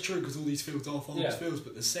know that's true because all these fields are farmers' fields, but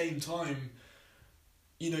at the same time,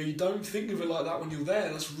 you know, you don't think of it like that when you're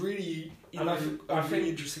there. That's really, a really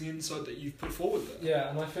interesting insight that you've put forward there. Yeah,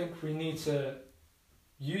 and I think we need to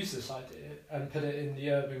use this idea and put it in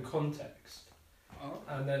the urban context,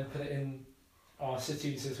 and then put it in our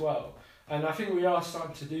cities as well. And I think we are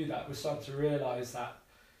starting to do that. We're starting to realise that,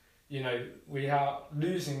 you know, we are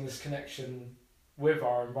losing this connection with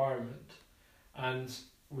our environment, and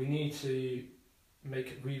we need to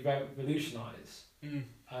revolutionise.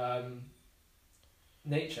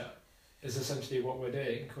 Nature is essentially what we're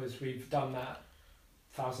doing, because we've done that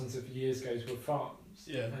thousands of years ago with farms,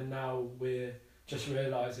 and now we're just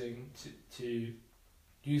realising to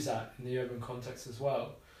use that in the urban context as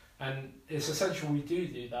well. And it's essential we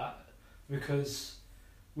do that, because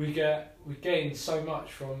we gain so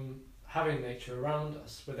much from having nature around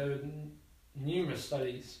us. But there are numerous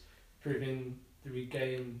studies proving that we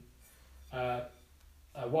gain a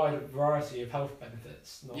wider variety of health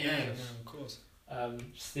benefits. Not just, of course.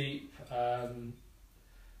 Sleep. I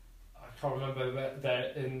can't remember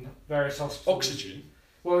that in various hospitals. Oxygen.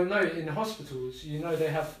 Well, no, in the hospitals, you know, they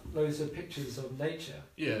have loads of pictures of nature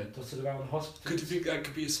dotted around the hospitals. Could you think that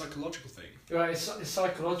could be a psychological thing? Right, it's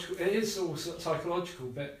psychological. It is also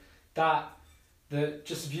psychological, but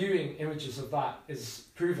just viewing images of that is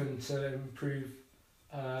proven to improve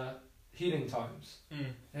healing times.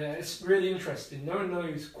 It's really interesting. No one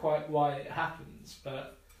knows quite why it happens,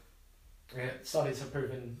 but studies have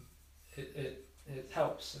proven it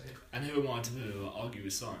helps. So. And who am I to argue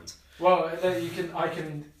with science? Well, I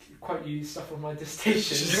can quote you stuff on my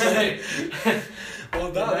dissertation.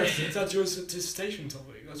 Well, that's your dissertation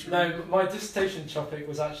topic. That's really no, my dissertation topic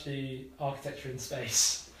was actually architecture in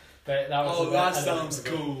space. But that was that sounds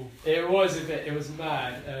cool. It was a bit. It was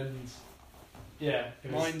mad, and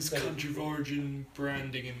mine's country of origin,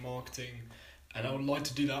 branding, and marketing, and I would like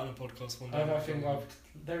to do that on a podcast one day. I think I'd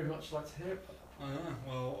very much like to hear about that.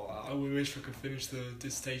 Well, I wish I could finish the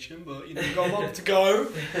dissertation, but you know, we've got a month to go.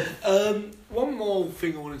 One more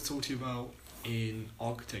thing I wanted to talk to you about in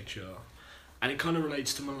architecture, and it kind of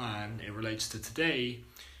relates to Milan, it relates to today,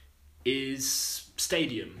 is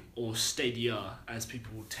stadium, or stadia, as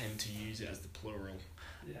people tend to use it as the plural.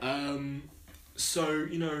 Yeah. So,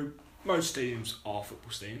 you know, most stadiums are football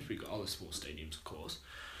stadiums, we've got other sports stadiums, of course.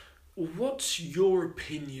 What's your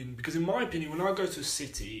opinion? Because in my opinion, when I go to a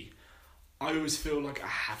city, I always feel like I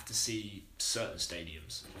have to see certain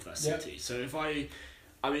stadiums of that city. So if I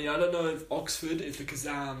don't know if Oxford, if the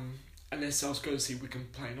Kazam, unless I was going to see Wycombe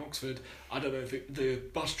play in Oxford, I don't know if the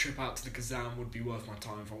bus trip out to the Kazam would be worth my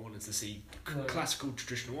time if I wanted to see classical,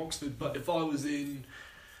 traditional Oxford. But if I was in,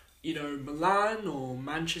 you know, Milan or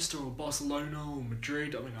Manchester or Barcelona or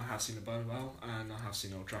Madrid, I mean, I have seen the Bernabeu and I have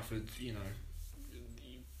seen Old Trafford, you know,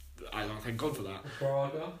 I don't thank God for that.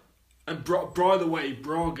 Braga. And by the way,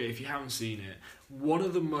 Braga, if you haven't seen it, one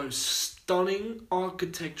of the most stunning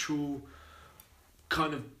architectural,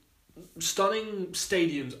 kind of stunning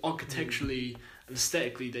stadiums architecturally and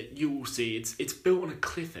aesthetically that you will see. It's built on a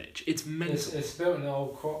cliff edge. It's mental. It's built in an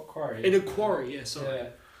old quarry. In a quarry, yeah, sorry.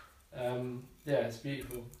 Yeah, it's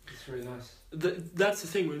beautiful. It's really nice. That's the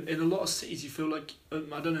thing. In a lot of cities, you feel like, I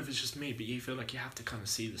don't know if it's just me, but you feel like you have to kind of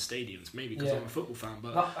see the stadiums. Maybe because I'm a football fan,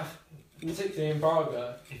 but particularly in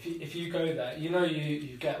Braga, if you go there, you know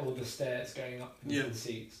you get all the stairs going up into the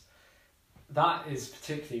seats. That is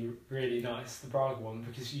particularly really nice, the Braga one,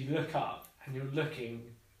 because you look up and you're looking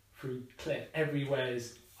through cliff. Everywhere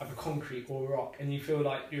is either concrete or rock, and you feel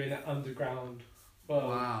like you're in an underground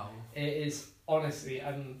world. Wow. It is, honestly,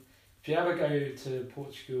 and if you ever go to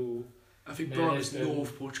Portugal... I think Braga's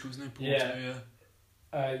north Portugal, isn't it? Porto,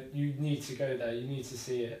 you need to go there. You need to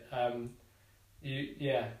see it.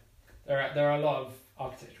 There are a lot of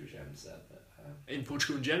architectural gems there. But, in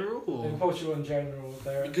Portugal in general, or in Portugal in general,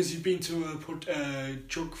 there. Because you've been to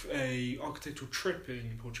a architectural trip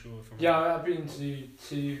in Portugal. Yeah, I've been to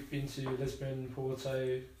Lisbon,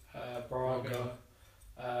 Porto, Braga.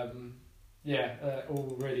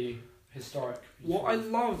 All really historic. What I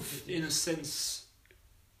love, in a sense,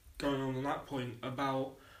 going on that point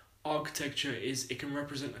about architecture is it can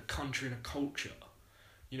represent a country and a culture.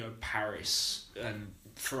 You know, Paris and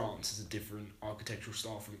France is a different architectural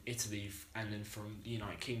style from Italy and then from the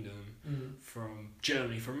United Kingdom, from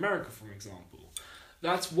Germany, from America, for example.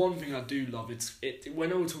 That's one thing I do love.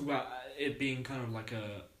 When I talk about it being kind of like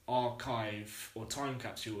a archive or time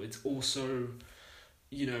capsule, it's also,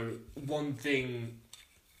 you know, one thing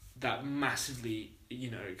that massively,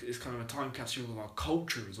 you know, is kind of a time capsule of our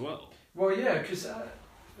culture as well. Well, yeah, because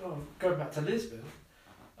going back to Lisbon,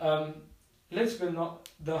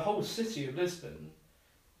 the whole city of Lisbon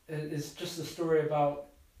is just a story about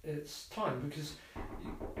its time, because I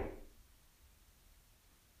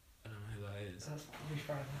don't know who that is. That's probably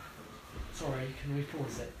fair enough. Sorry, can we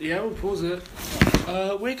pause it? Yeah, we'll pause it.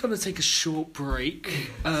 We're going to take a short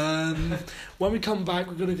break. When we come back,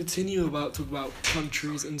 we're going to continue talk about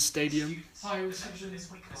countries and stadium. Hi, we're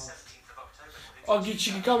Oh, you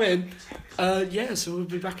can come in. So we'll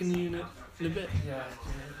be back in the unit in a bit. Yeah,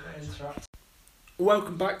 interrupt.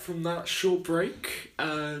 Welcome back from that short break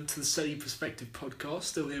to the Selly Perspective podcast.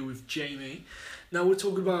 Still here with Jamie. Now we're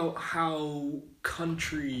talking about how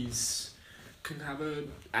countries can have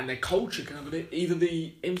and their culture can have either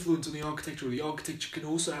the influence on the architecture, or the architecture can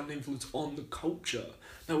also have an influence on the culture.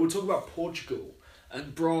 Now we'll talk about Portugal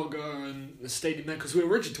and Braga and the stadium there, because we were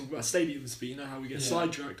originally talking about stadiums, but you know how we get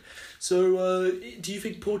sidetracked. So do you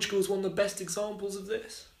think Portugal is one of the best examples of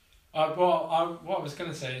this? What I was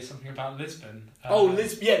going to say is something about Lisbon.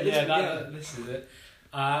 Lisbon. This is it.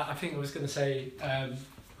 I think I was going to say,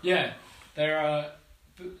 there are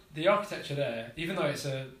the architecture there, even though it's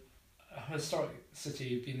a historic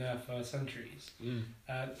city, been there for centuries.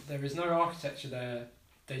 There is no architecture there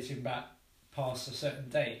dating back past a certain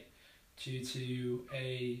date due to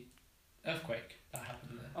a earthquake that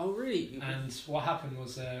happened there. Oh, really? And what happened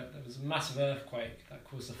was there was a massive earthquake that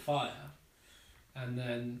caused a fire, and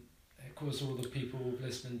then it caused all the people of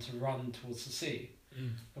Lisbon to run towards the sea.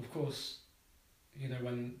 Of course, you know,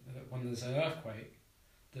 when there's an earthquake,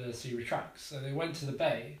 the sea retracts. So they went to the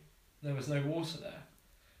bay, and there was no water there.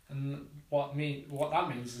 And what that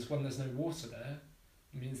means is when there's no water there,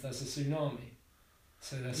 it means there's a tsunami.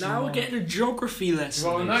 So now we're getting a geography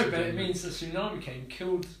lesson. Well, no, but it means the tsunami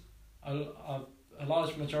killed a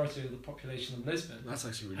large majority of the population of Lisbon. That's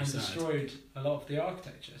actually really and sad. Destroyed a lot of the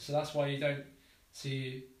architecture. So that's why you don't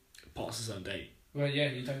see past a certain date. Well, yeah,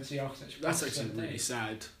 you don't see architecture. That's actually really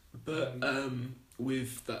sad. But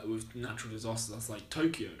with natural disasters, that's like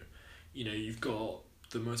Tokyo. You know, you've got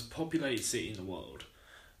the most populated city in the world,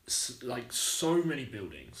 like so many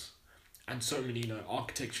buildings, and so many, you know,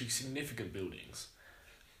 architecturally significant buildings,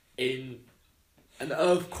 in an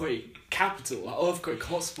earthquake capital, an earthquake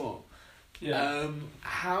hotspot. Yeah.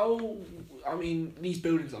 These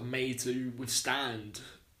buildings are made to withstand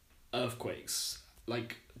earthquakes.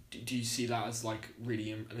 Like, do you see that as like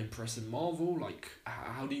really an impressive marvel? Like,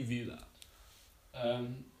 how do you view that?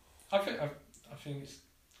 I think it's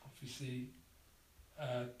obviously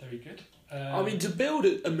very good. To build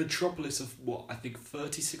a metropolis of what I think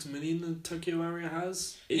 36 million the Tokyo area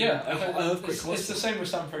has. Earthquake. It's the same with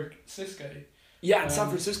San Francisco. Yeah, and San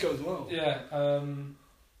Francisco as well. Yeah.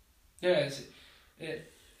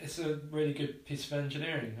 It's a really good piece of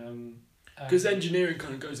engineering. Because engineering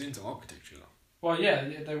kind of goes into architecture. Well,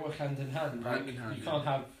 yeah, they work hand in hand. You can't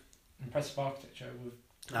have impressive architecture with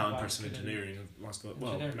impressive engineering.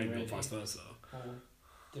 Maybe not vice versa. Or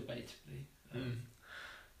debatably.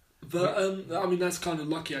 But that's kind of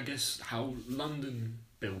lucky, I guess, how London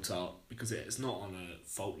built up, because it's not on a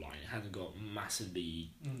fault line. It hasn't got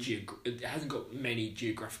massively it hasn't got many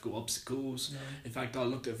geographical obstacles. No. In fact, I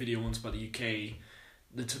looked at a video once about the UK.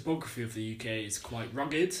 The topography of the UK is quite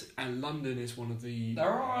rugged, and London is one of the... There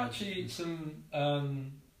are actually some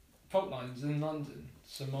fault lines in London,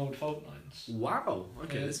 some old fault lines. Wow,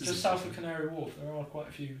 okay. This just south of Canary Wharf, there are quite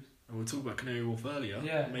a few. And we'll talk about Canary Wharf earlier.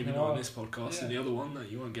 Yeah, maybe not on this podcast, and the other one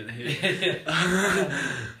that you won't get to hear.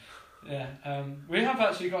 Yeah, we have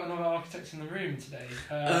actually got another architect in the room today.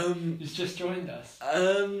 Who's just joined us.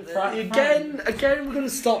 Again, we're gonna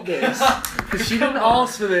stop this because she didn't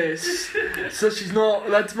ask for this, so she's not.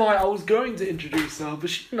 That's why I was going to introduce her, but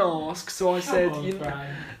she didn't ask. So I said,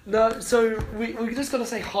 no. So we're just gonna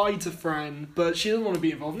say hi to Fran, but she doesn't want to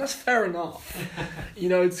be involved, and that's fair enough.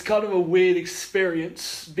 It's kind of a weird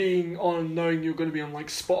experience being on, knowing you're going to be on like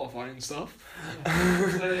Spotify and stuff.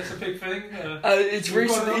 Yeah. It's a big thing. It's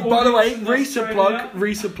recently, by the way, recent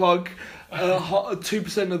plug.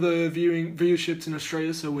 2% of the viewership's in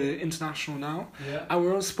Australia, so we're international now. Yeah. And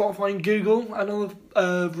we're on Spotify and Google and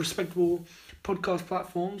other respectable podcast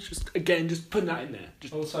platforms. Just putting that in there.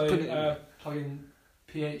 Just also plugging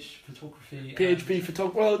PH photography. PHP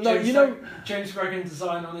photography. Well, no, James Gregan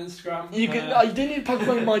design on Instagram. You can. I didn't even plug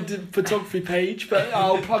in my photography page, but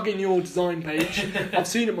I'll plug in your design page. I've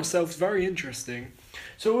seen it myself. It's very interesting.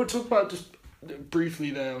 So we'll talk about just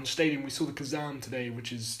briefly there on stadium. We saw the Kazan today,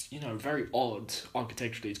 which is very odd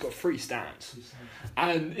architecturally. It's got 3 stands,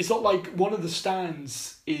 and it's not like one of the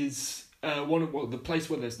stands is. The place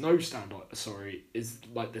where there's no stand. Is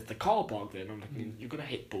like there's the car park there. And I'm thinking you're gonna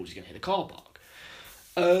hit balls. You're gonna hit the car park.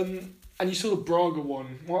 And you saw the Braga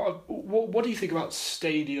one. What do you think about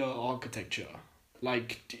stadia architecture?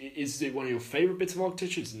 Like, is it one of your favourite bits of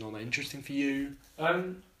architecture? Is it not that interesting for you?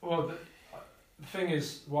 Well, the thing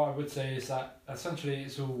is, what I would say is that essentially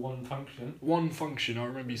it's all one function. One function, I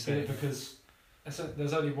remember you saying. Because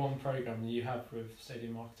there's only one program that you have with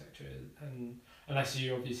stadium architecture, and unless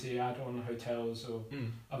you obviously add on hotels or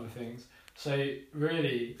other things. So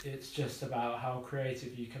really, it's just about how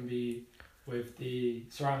creative you can be with the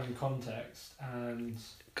surrounding context. And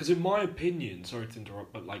because in my opinion, sorry to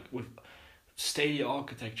interrupt, but like with stadia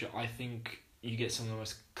architecture, I think you get some of the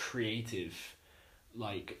most creative,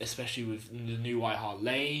 like especially with the new White Hart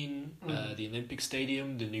Lane, the Olympic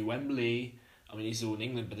Stadium, the new Wembley. I mean, these are all in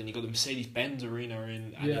England, but then you got the Mercedes-Benz Arena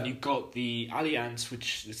and then you got the Allianz,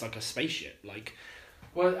 which is like a spaceship.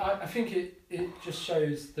 Well, I think it just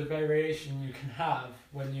shows the variation you can have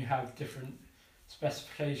when you have different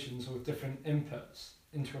specifications or different inputs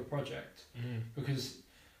into a project. Because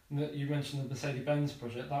you mentioned the Mercedes-Benz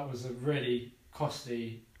project, that was a really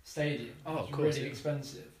costly stadium. Of course, really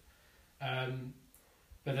expensive.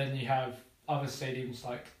 But then you have other stadiums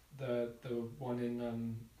like the one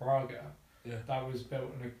in Braga. Yeah. That was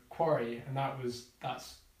built in a quarry, and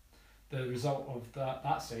that's the result of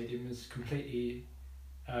that stadium is completely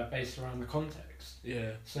based around the context.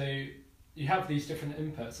 Yeah. So you have these different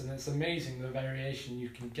inputs, and it's amazing the variation you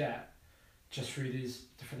can get just through these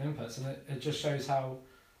different inputs, and it just shows how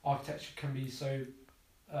architecture can be so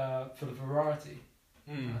full of variety.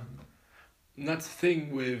 And that's the thing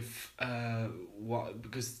with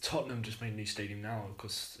because Tottenham just made a new stadium now,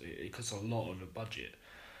 because it costs a lot on the budget.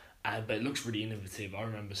 But it looks really innovative. I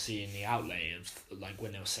remember seeing the outlay of like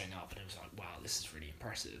when they were setting up, and it was like, wow, this is really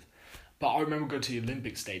impressive. But I remember going to the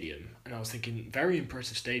Olympic Stadium, and I was thinking, very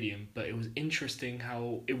impressive stadium, but it was interesting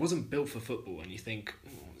how it wasn't built for football, and you think,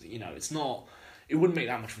 it's not, it wouldn't make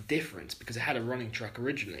that much of a difference because it had a running track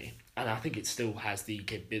originally, and I think it still has the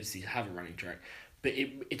capability to have a running track. But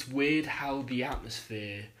it's weird how the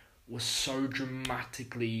atmosphere was so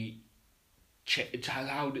dramatically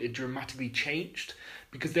how it dramatically changed,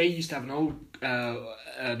 because they used to have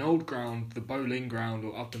an old ground, the Bowling Ground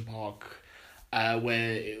or Upton Park,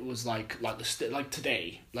 where it was like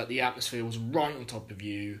today, like the atmosphere was right on top of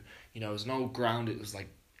you. It was an old ground. It was like,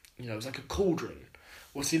 it was like a cauldron.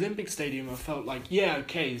 Well, the Olympic Stadium, I felt like,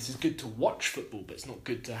 okay, this is good to watch football, but it's not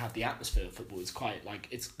good to have the atmosphere of football. It's quite like,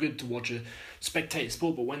 it's good to watch a spectator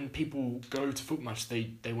sport, but when people go to football match,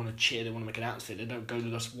 they want to cheer, they want to make an atmosphere. They don't go to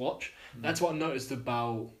just watch. That's what I noticed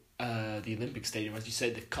about the Olympic Stadium. As you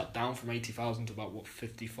said, they've cut down from 80,000 to about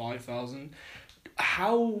 55,000.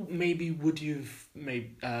 How maybe would you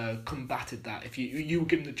have combated that if you were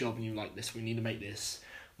given the job and you were like, this, we need to make this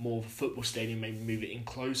more of a football stadium, maybe move it in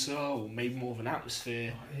closer, or maybe more of an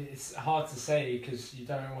atmosphere? It's hard to say because you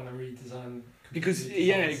don't want to redesign. Because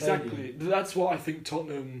exactly. That's what I think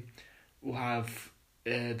Tottenham will have.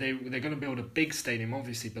 They're going to build a big stadium,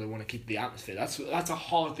 obviously, but they want to keep the atmosphere. That's a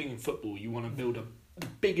hard thing in football. You want to build the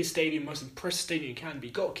biggest stadium, most impressive stadium you can, but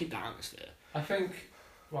you got to keep that atmosphere. I think.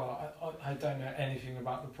 Well, I don't know anything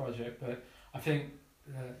about the project, but I think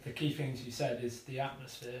the key things you said is the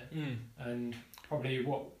atmosphere, and probably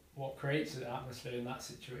what creates the atmosphere in that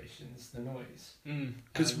situation is the noise.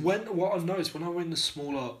 Because what I've noticed when I went to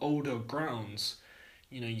smaller, older grounds,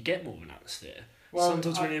 you get more of an atmosphere. Well,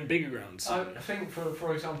 sometimes when you're in bigger grounds. I think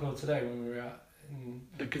for example today when we were at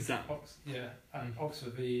the Kazan.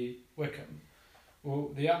 Oxford v Wickham,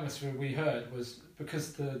 Well, the atmosphere we heard was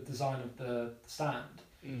because the design of the stand,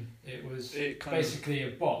 it was basically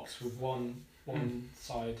a box with one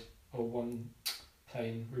side or one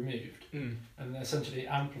plane removed, and essentially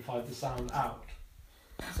amplified the sound out.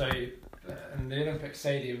 So, and the Olympic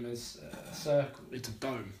Stadium is a circle. It's a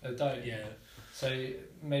dome. A dome. Yeah. So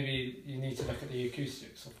maybe you need to look at the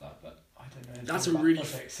acoustics of that, but I don't know. That's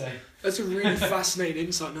a really fascinating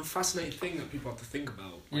insight and a fascinating thing that people have to think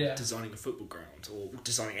about, like designing a football ground or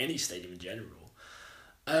designing any stadium in general.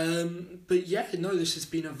 But yeah, no, this has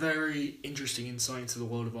been a very interesting insight into the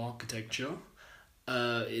world of architecture.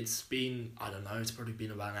 It's been, I don't know, it's probably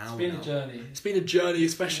been about an hour. It's been a journey,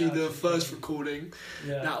 especially the first recording.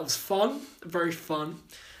 Yeah. That was fun, very fun.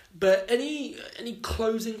 But any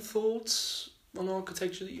closing thoughts on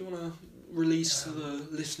architecture that you want to release to the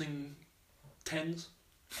listening tens?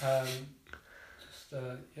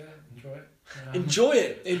 Enjoy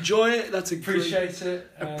it. Enjoy it. That's appreciate it.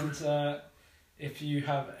 And if you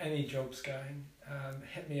have any jobs going,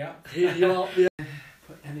 hit me up. Hit you up. Yeah.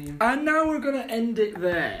 And now we're going to end it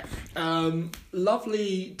there.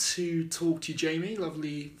 Lovely to talk to you, Jamie.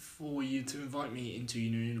 Lovely for you to invite me into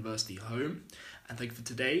your new university home. And thank you for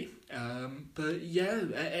today. But yeah,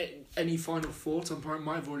 any final thoughts? I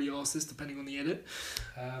might have already asked this, depending on the edit.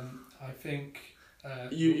 I think...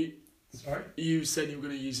 Sorry? You said you were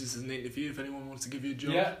going to use this as an interview if anyone wants to give you a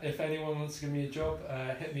job. Yeah, if anyone wants to give me a job,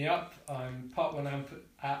 hit me up. I'm part one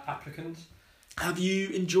applicant. Have you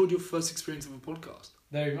enjoyed your first experience of a podcast?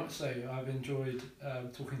 Very much so. I've enjoyed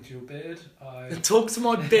talking to your beard. Talk to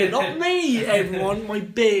my beard, not me, everyone, my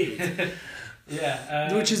beard.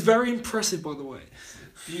 Yeah. Which is very impressive, by the way.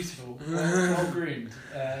 Beautiful. Well groomed.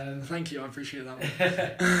 Thank you, I appreciate that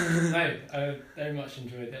one. No, I very much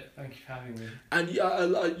enjoyed it. Thank you for having me. And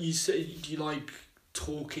you said you like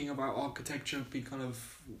talking about architecture,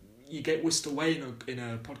 you get whisked away in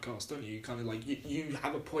a podcast, don't you? You kind of like, you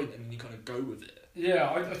have a point and you kind of go with it.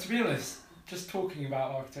 Yeah, to be honest, just talking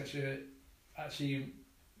about architecture actually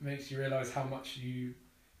makes you realise how much you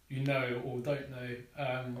know or don't know.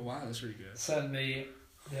 Oh wow, that's really good. Certainly,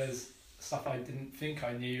 there's stuff I didn't think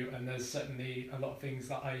I knew, and there's certainly a lot of things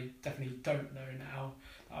that I definitely don't know now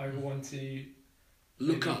that I want to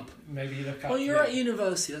look up. Well, you're at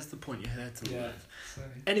university, that's the point, you're here to learn. So.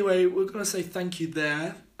 Anyway, we're going to say thank you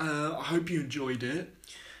there. I hope you enjoyed it.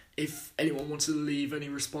 If anyone wants to leave any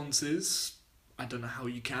responses, I don't know how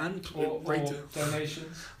you can. Or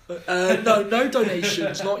donations? No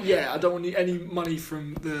donations, not yet. I don't want any money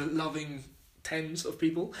from the loving tens of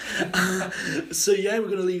people. So yeah, we're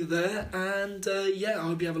going to leave it there. And I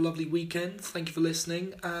hope you have a lovely weekend. Thank you for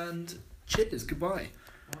listening and cheers. Goodbye.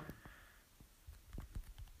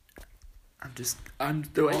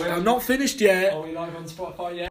 I'm not finished yet. Are we live on Spotify yet?